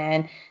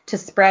chosen to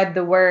spread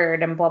the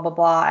word and blah, blah,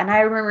 blah. And I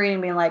remember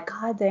reading being like,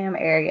 God damn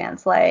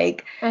arrogance.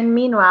 Like, and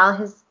meanwhile,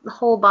 his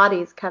whole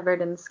body's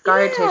covered in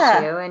scar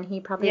tissue, and he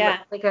probably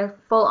looks like a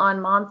full-on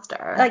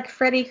monster. Like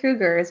Freddy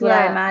Krueger is what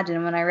I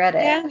imagined when I read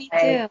it. Yeah, me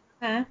too.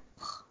 Huh?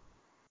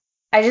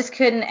 I just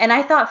couldn't, and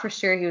I thought for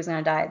sure he was going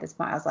to die at this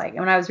point. I was like, and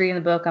when I was reading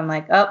the book, I'm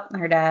like, oh,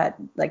 her dad,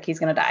 like, he's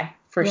going to die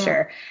for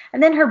sure.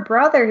 And then her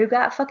brother, who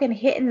got fucking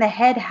hit in the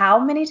head how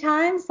many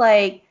times?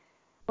 Like,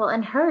 well,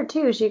 and her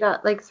too. She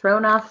got like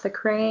thrown off the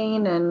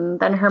crane, and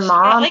then her she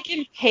mom got like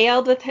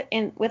impaled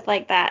with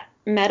like that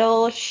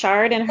metal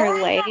shard in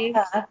her leg.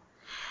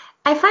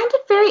 I find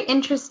it very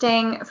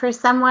interesting for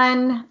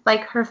someone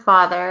like her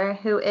father,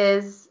 who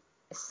is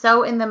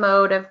so in the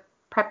mode of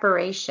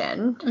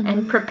preparation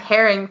and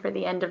preparing for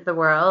the end of the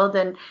world,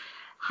 and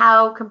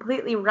how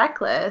completely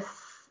reckless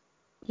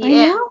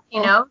he is,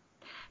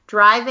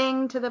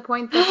 driving to the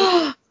point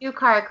that he 2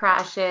 car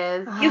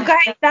crashes. You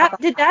guys,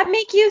 did that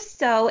make you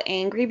so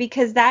angry?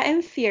 Because that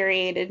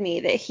infuriated me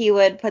that he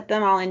would put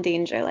them all in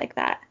danger like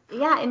that.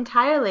 Yeah,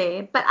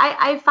 entirely. But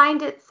I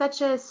find it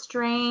such a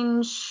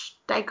strange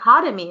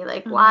dichotomy.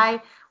 Like,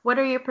 why? What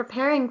are you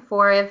preparing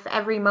for if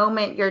every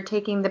moment you're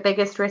taking the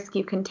biggest risk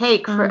you can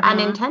take for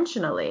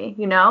unintentionally,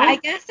 I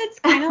guess it's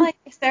kind of like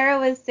Sarah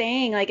was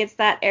saying, like, it's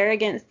that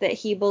arrogance that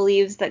he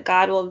believes that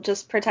God will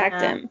just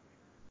protect him.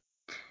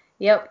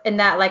 Yep, and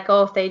that, like,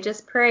 if they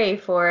just pray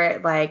for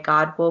it, like,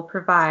 God will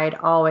provide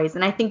always.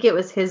 And I think it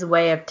was his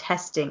way of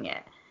testing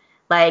it.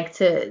 Like,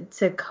 to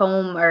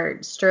comb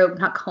or stroke,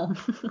 not comb,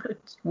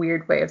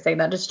 weird way of saying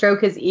that, to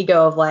stroke his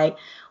ego of like,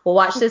 well,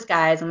 watch this,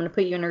 guys, I'm going to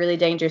put you in a really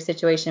dangerous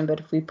situation, but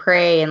if we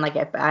pray and, like,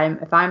 if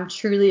I'm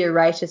truly a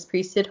righteous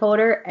priesthood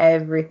holder,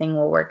 everything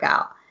will work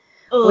out.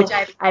 Ugh. Which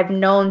I've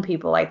known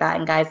people like that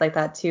and guys like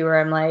that too, where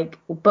I'm like,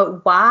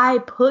 but why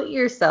put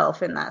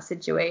yourself in that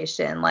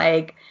situation?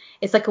 Like,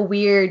 it's like a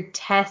weird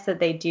test that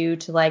they do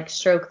to like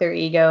stroke their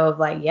ego of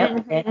like,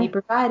 yep, and he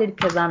provided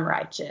because I'm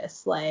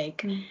righteous.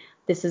 Like,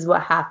 this is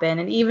what happened.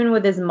 And even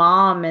with his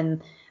mom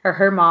or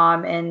her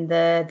mom and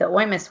the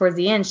ointments towards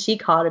the end, she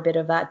caught a bit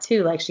of that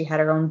too. Like, she had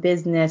her own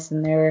business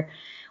and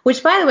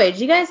which, by the way, do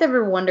you guys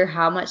ever wonder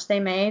how much they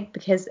made?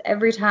 Because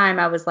every time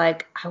I was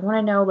like, I want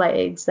to know like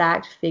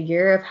exact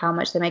figure of how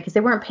much they made, because they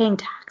weren't paying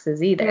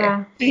taxes either.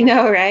 Yeah, I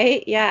know,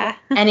 right? Yeah.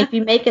 And if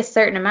you make a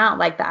certain amount,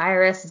 like the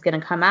IRS is going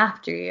to come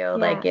after you. Yeah.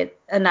 Like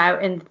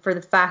and for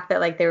the fact that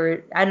like they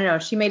were, I don't know,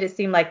 she made it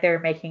seem like they were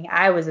making,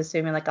 I was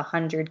assuming like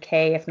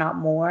 $100K, if not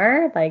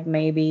more, like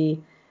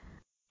maybe.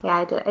 Yeah,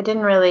 I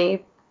didn't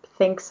really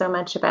think so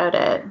much about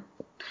it.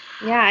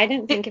 Yeah, I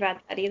didn't think about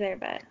that either,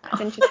 but it's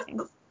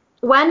interesting.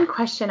 One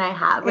question I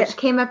have, which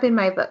came up in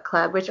my book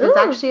club, which was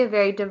actually a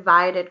very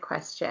divided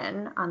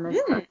question on this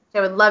book, which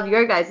I would love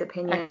your guys'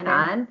 opinion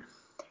on.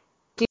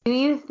 Do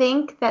you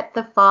think that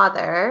the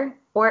father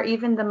or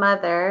even the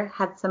mother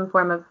had some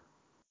form of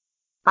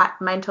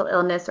mental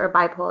illness or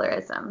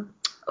bipolarism?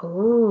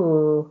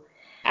 Ooh.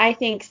 I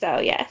think so,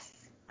 yes.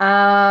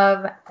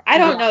 I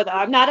don't know though.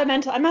 I'm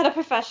not a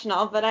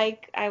professional, but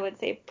I would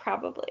say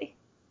probably.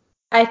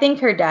 I think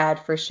her dad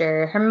for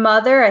sure. Her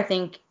mother, I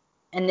think,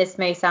 and this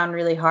may sound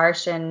really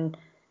harsh and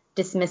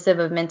dismissive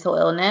of mental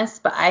illness,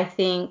 but I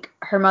think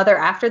her mother,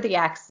 after the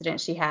accident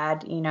she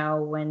had,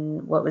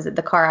 what was it,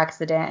 the car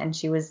accident, and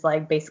she was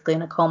like basically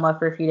in a coma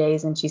for a few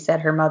days, and she said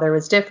her mother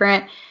was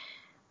different.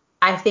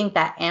 I think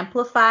that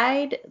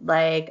amplified,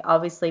 like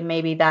obviously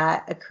maybe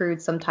that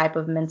accrued some type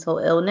of mental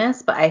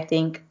illness, but I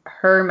think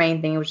her main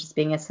thing was just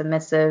being a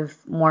submissive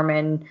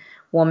Mormon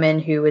woman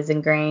who was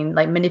ingrained,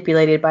 like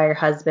manipulated by her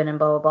husband and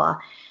blah, blah, blah.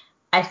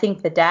 I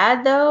think the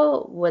dad,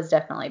 though, was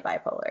definitely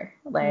bipolar.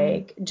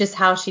 Like, just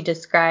how she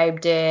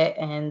described it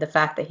and the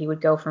fact that he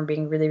would go from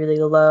being really, really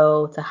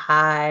low to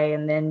high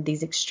and then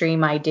these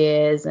extreme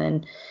ideas.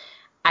 And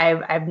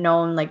I've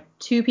known, like,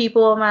 2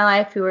 people in my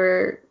life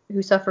who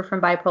suffer from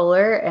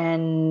bipolar,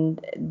 and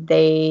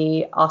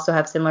they also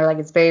have similar, like,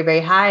 it's very,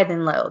 very high,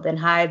 then low, then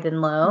high, then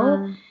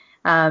low.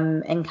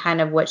 And kind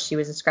of what she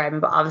was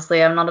describing. But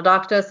obviously I'm not a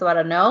doctor, so I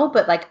don't know.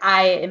 But, like,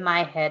 I, in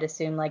my head,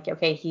 assume, like,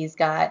 okay, he's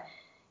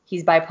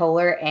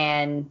bipolar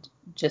and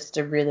just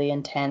a really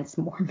intense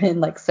Mormon,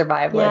 like,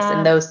 survivalist. Yeah.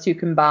 And those 2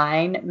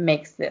 combined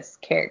makes this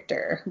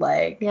character,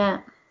 like. Yeah.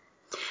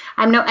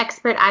 I'm no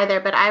expert either,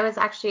 but I was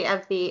actually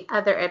of the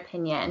other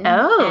opinion.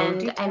 Oh,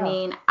 and I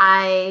mean,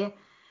 I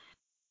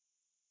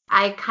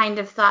kind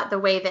of thought the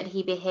way that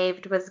he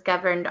behaved was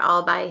governed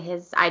all by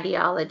his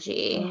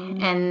ideology.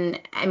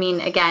 And I mean,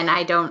 again,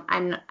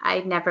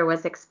 I never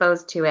was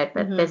exposed to it,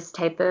 but this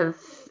type of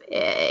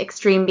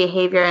extreme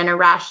behavior and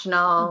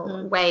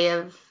irrational way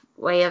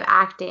of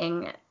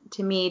acting,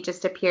 to me,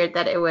 just appeared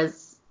that it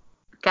was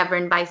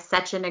governed by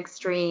such an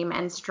extreme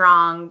and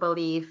strong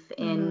belief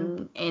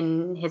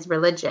in his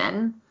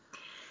religion.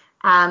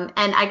 And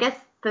I guess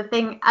the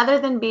thing, other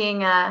than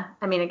being I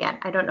mean, again,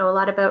 I don't know a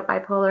lot about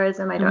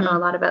bipolarism. I don't know a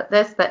lot about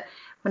this, but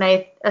when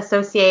I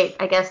associate,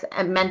 I guess,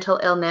 a mental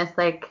illness,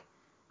 like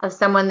of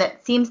someone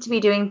that seems to be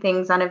doing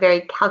things on a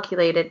very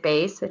calculated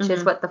base, which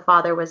is what the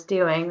father was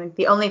doing. Like,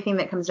 the only thing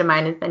that comes to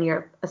mind is then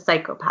you're a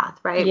psychopath,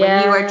 right?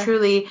 Yeah. When you are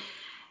truly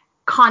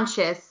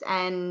conscious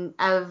and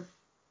of.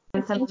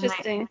 That's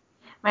interesting.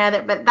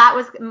 But that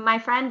was my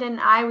friend and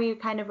I. We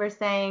kind of were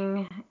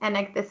saying, and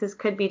like this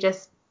could be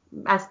just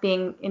us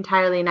being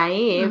entirely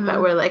naive,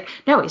 but we're like,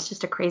 no, he's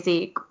just a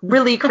crazy,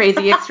 really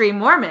crazy extreme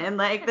Mormon.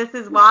 Like, this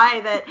is why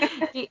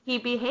that he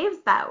behaves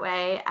that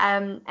way.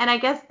 And I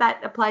guess that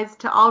applies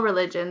to all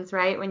religions,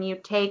 right? When you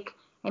take,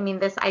 I mean,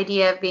 this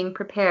idea of being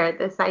prepared,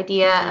 this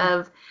idea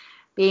of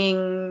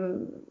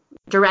being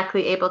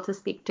directly able to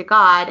speak to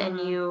God, and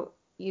you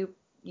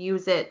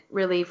use it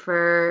really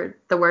for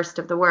the worst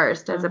of the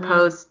worst, as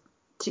opposed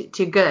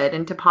to good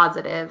and to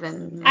positive.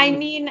 And I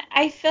mean,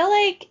 I feel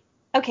like,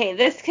 okay,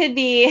 this could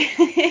be,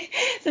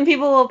 some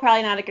people will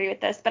probably not agree with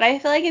this, but I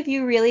feel like if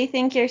you really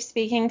think you're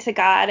speaking to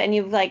God and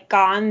you've, like,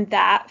 gone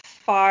that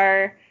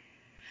far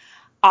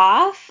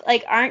off,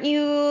 like, aren't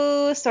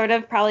you sort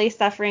of probably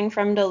suffering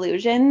from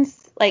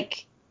delusions?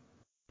 Like,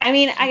 I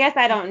mean, I guess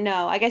I don't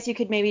know. I guess you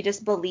could maybe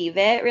just believe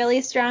it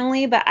really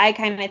strongly, but I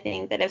kind of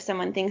think that if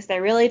someone thinks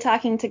they're really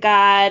talking to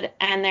God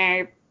and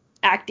they're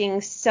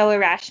acting so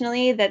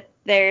irrationally, that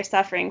they're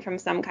suffering from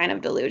some kind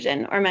of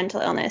delusion or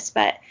mental illness,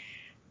 but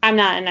I'm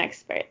not an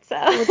expert, so.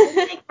 Well, didn't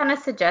they kind of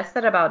suggest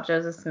that about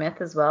Joseph Smith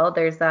as well?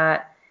 There's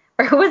that,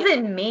 or was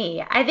it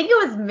me? I think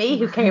it was me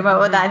who came up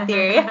with that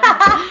theory.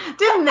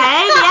 Didn't they,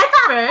 the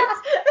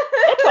experts?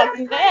 It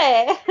wasn't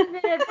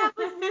it. That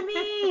was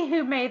me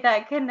who made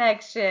that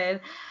connection.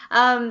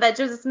 That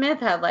Joseph Smith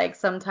had, like,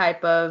 some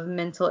type of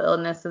mental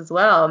illness as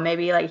well.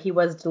 Maybe, like, he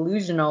was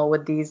delusional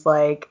with these,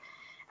 like,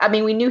 I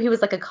mean, we knew he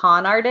was, like, a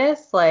con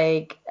artist,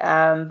 like,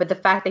 but the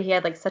fact that he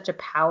had, like, such a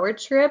power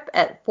trip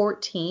at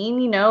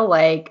 14,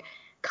 like,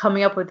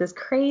 coming up with this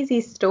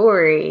crazy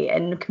story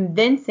and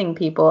convincing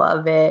people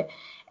of it,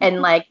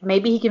 and, like,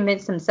 maybe he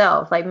convinced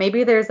himself. Like,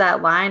 maybe there's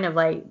that line of,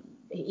 like,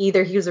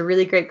 either he was a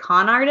really great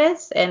con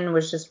artist and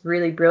was just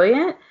really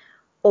brilliant,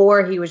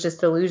 or he was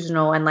just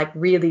delusional and, like,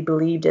 really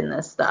believed in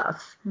this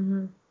stuff.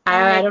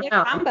 I don't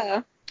know.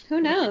 Combo. Who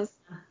knows?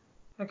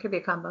 There could be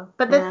a combo.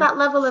 But there's that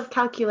level of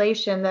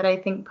calculation that I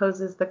think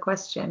poses the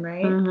question,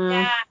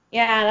 right?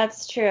 Yeah,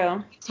 that's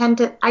true.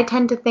 I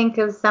tend to think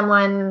of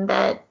someone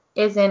that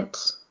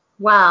isn't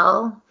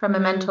well from a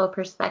mental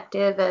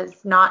perspective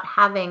as not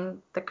having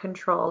the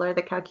control or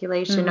the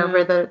calculation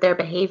over their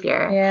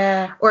behavior.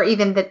 Yeah. Or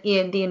even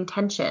the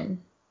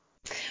intention.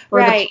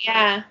 Right,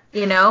 yeah.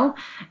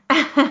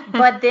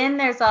 But then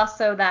there's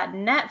also that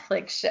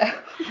Netflix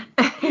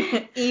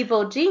show,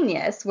 Evil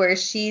Genius, where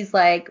she's,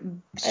 like,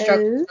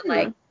 struggles with,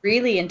 like,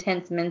 really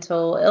intense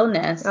mental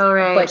illness. Oh,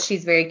 right. But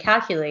she's very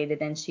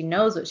calculated and she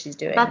knows what she's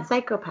doing. That's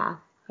psychopath.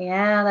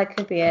 Yeah, that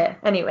could be it.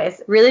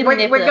 Anyways, really we're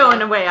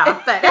going way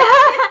off, but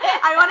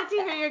I wanted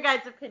to hear your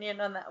guys'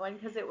 opinion on that one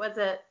because it was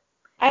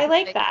I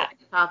like that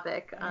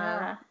topic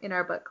in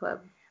our book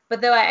club. But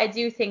though I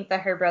do think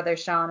that her brother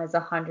Sean is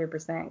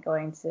 100%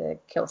 going to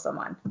kill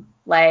someone.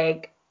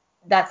 Like,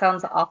 that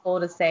sounds awful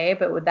to say,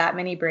 but with that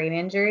many brain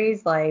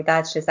injuries, like,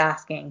 that's just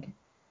asking.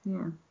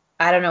 Yeah.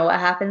 I don't know what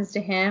happens to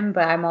him,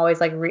 but I'm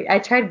always like, I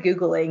tried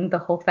Googling the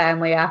whole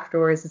family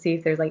afterwards to see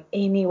if there's like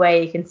any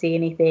way you can see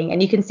anything.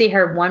 And you can see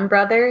her one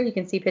brother, you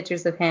can see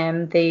pictures of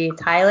him, the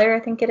Tyler, I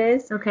think it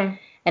is. Okay.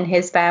 And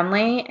his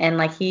family. And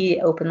like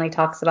he openly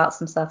talks about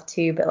some stuff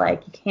too, but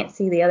like you can't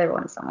see the other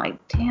ones. So I'm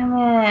like, damn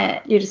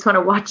it. You just want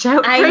to watch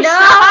out I for know. Sean.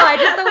 I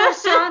just don't want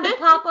Sean to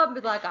pop up and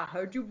be like, I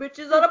heard you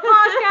bitches on a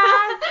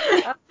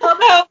podcast.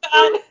 Oh,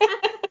 God.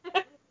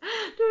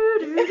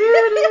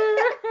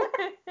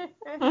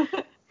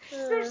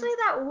 Especially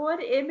that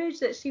one image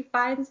that she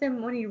finds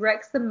him when he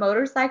wrecks the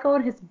motorcycle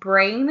and his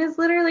brain is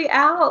literally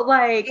out.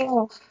 Like,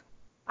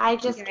 I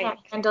just can't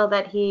handle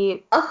that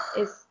he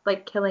is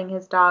like killing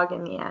his dog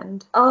in the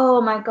end. Oh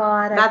my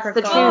God. That's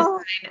the true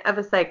sign of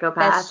a psychopath.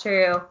 That's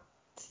true.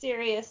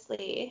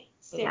 Seriously.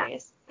 Yeah.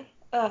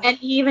 And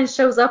he even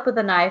shows up with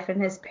a knife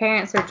and his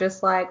parents are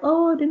just like,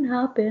 oh, it didn't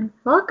happen.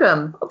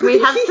 Welcome. We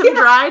have some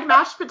dried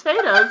mashed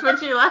potatoes.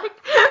 Would you like?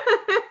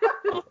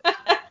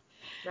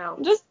 No.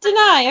 Just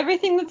deny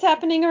everything that's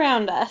happening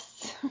around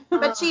us.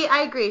 But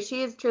I agree.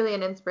 She is truly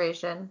an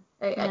inspiration.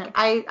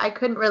 I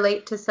couldn't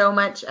relate to so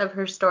much of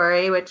her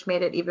story, which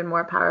made it even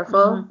more powerful.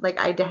 Mm-hmm. Like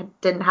I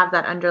didn't have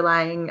that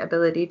underlying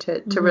ability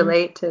to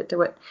relate to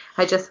what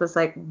I just was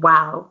like,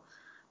 wow,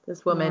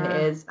 this woman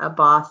is a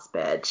boss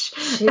bitch.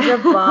 She's a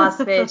boss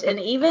bitch. And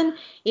even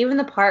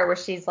the part where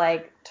she's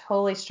like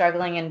totally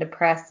struggling and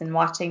depressed and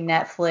watching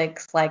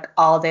Netflix like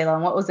all day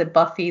long. What was it,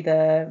 Buffy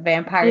the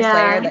Vampire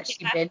Slayer that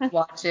she binge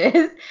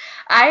watches?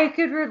 I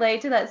could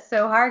relate to that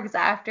so hard because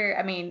after,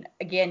 I mean,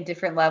 again,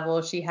 different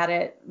levels. She had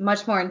it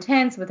much more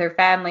intense with her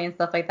family and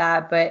stuff like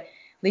that. But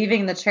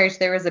leaving the church,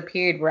 there was a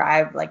period where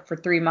I, like, for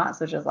 3 months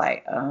was just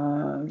like,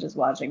 I'm just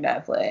watching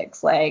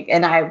Netflix. Like,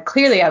 and I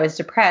was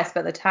depressed,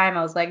 but at the time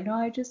I was like, no,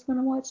 I just want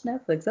to watch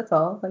Netflix. That's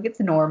all. Like,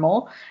 it's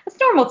normal. It's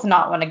normal to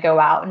not want to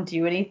go out and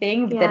do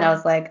anything. But then I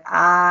was like,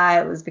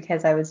 it was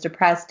because I was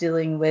depressed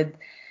dealing with,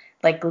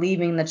 like,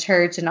 leaving the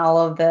church and all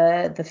of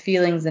the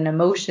feelings and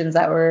emotions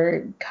that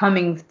were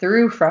coming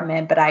through from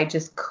it. But I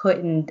just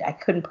couldn't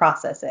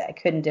process it. I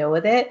couldn't deal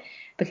with it.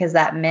 Because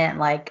that meant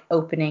like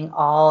opening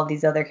all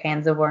these other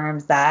cans of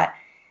worms that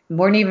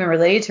weren't even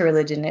related to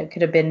religion. It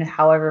could have been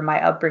however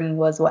my upbringing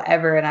was,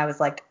 whatever. And I was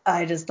like,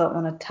 I just don't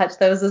want to touch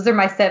those. Those are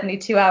my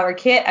 72-hour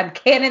kit. I'm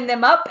canning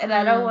them up and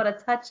I don't want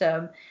to touch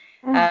them.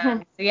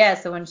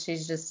 So when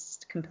she's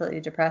just completely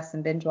depressed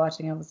and binge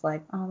watching, I was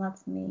like, oh,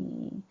 that's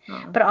me.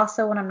 But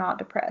also when I'm not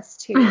depressed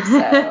too.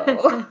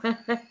 So.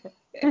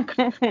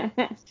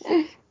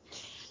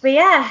 But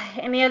yeah,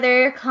 any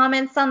other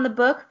comments on the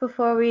book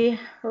before we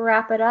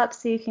wrap it up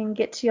so you can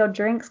get to your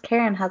drinks?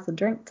 Karen has a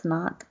drink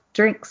tonight.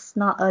 Drinks,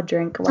 not a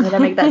drink. Why did I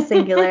make that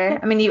singular?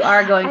 I mean, you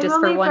are going just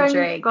for one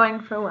drink. Going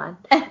for one.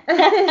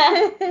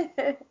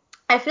 I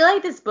feel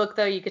like this book,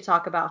 though, you could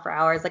talk about for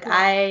hours. Like,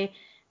 I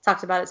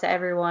talked about it to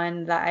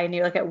everyone that I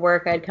knew. Like, at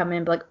work, I'd come in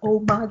and be like,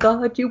 oh, my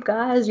God, you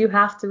guys, you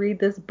have to read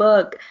this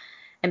book.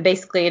 And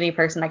basically any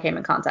person I came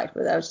in contact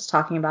with, I was just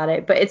talking about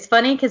it. But it's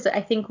funny because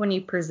I think when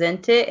you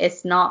present it,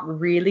 it's not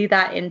really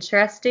that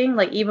interesting.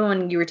 Like, even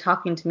when you were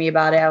talking to me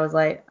about it, I was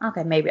like,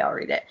 okay, maybe I'll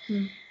read it.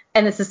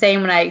 And it's the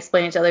same when I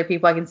explain it to other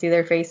people. I can see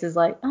their faces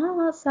like,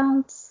 oh, that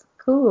sounds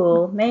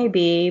cool,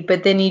 maybe.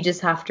 But then you just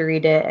have to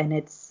read it, and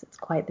it's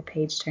quite the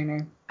page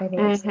turner. I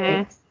think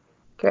it's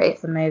great.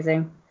 It's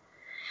amazing.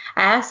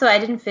 I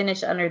didn't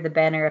finish Under the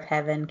Banner of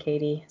Heaven,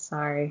 Katie.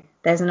 Sorry.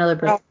 There's another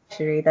book you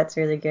should read. That's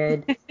really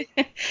good.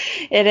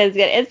 It is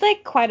good. It's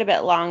like quite a bit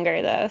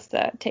longer though, so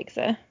it takes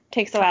a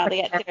while to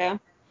get through.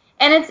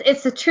 And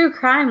it's a true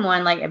crime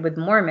one, like with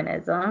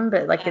Mormonism,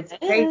 but like it's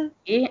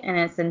crazy and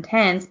it's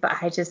intense. But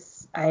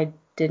I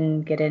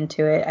didn't get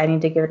into it. I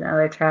need to give it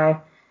another try.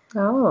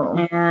 Oh.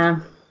 Yeah.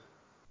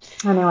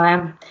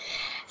 Anyway.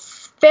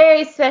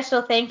 Very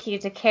special thank you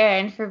to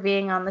Karen for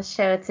being on the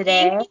show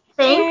today.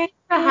 Thank you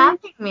for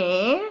having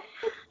me.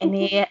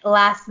 Any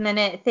last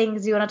minute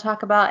things you want to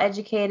talk about,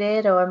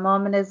 Educated or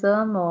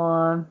Mormonism,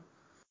 or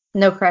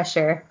no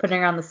pressure, putting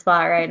her on the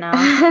spot right now?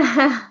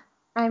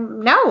 I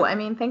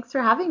mean, thanks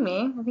for having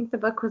me. I think the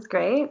book was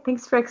great.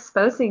 Thanks for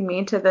exposing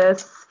me to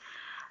this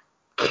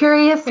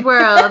curious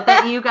world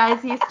that you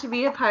guys used to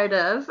be a part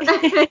of.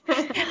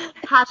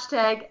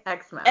 Hashtag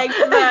Exmo.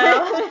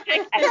 Exmo.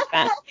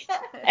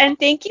 And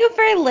thank you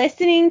for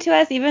listening to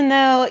us, even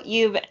though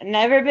you've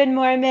never been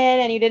Mormon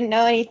and you didn't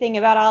know anything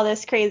about all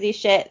this crazy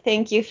shit.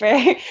 Thank you for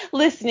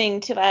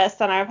listening to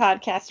us on our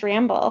podcast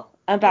ramble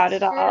about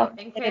it all.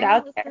 And get it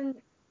out there.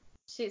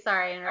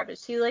 Sorry, I interrupted.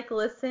 She like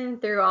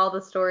listened through all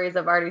the stories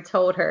I've already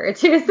told her.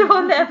 She was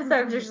on the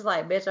episode. She's just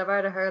like, bitch, I've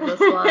already heard this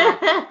one,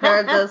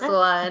 heard this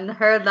one,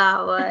 heard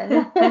that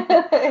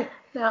one.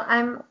 No,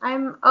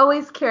 I'm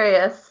always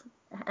curious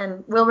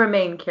and will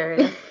remain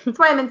curious. That's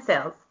why I'm in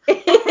sales.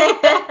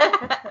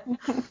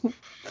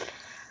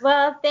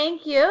 Well,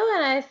 thank you,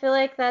 and I feel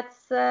like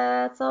that's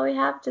all we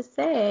have to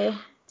say.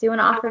 Do you want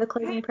to offer the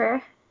closing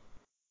prayer?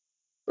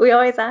 We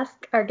always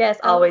ask our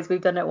guests. Always, we've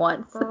done it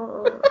once.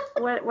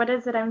 What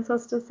is it I'm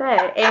supposed to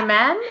say?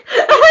 Amen?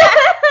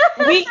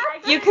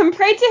 You can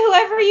pray to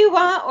whoever you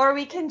want, or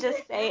we can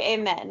just say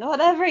amen.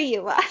 Whatever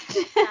you want.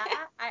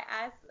 I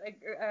asked,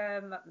 I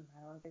don't know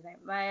his name.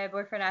 My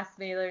boyfriend asked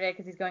me the other day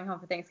because he's going home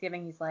for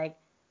Thanksgiving. He's like,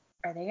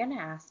 are they gonna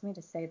ask me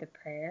to say the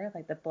prayer,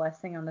 like the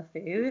blessing on the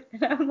food?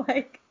 And I'm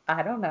like,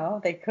 I don't know.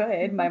 They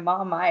could. My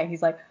mom might.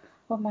 He's like,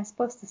 what am I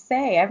supposed to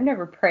say? I've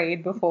never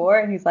prayed before.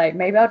 And he's like,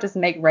 maybe I'll just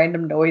make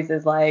random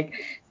noises, like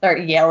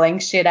start yelling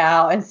shit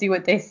out and see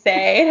what they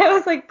say. And I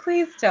was like,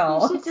 please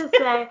don't. You should just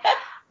say,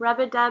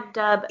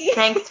 rub-a-dub-dub,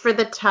 thanks for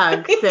the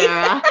tug,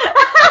 Sarah.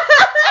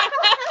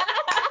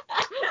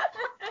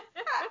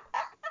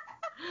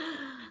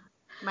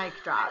 Mic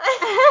drop.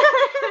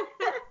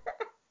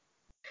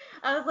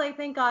 I was like,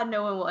 thank God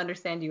no one will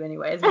understand you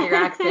anyways with your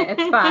accent.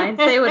 It's fine.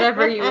 Say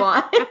whatever you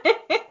want.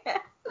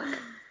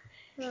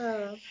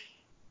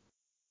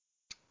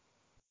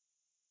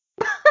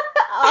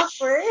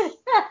 Awkward.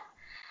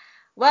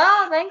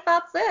 Well, I think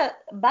that's it.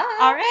 Bye.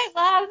 All right,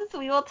 loves.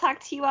 We will talk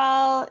to you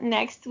all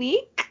next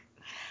week.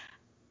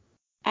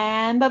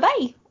 And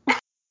bye-bye.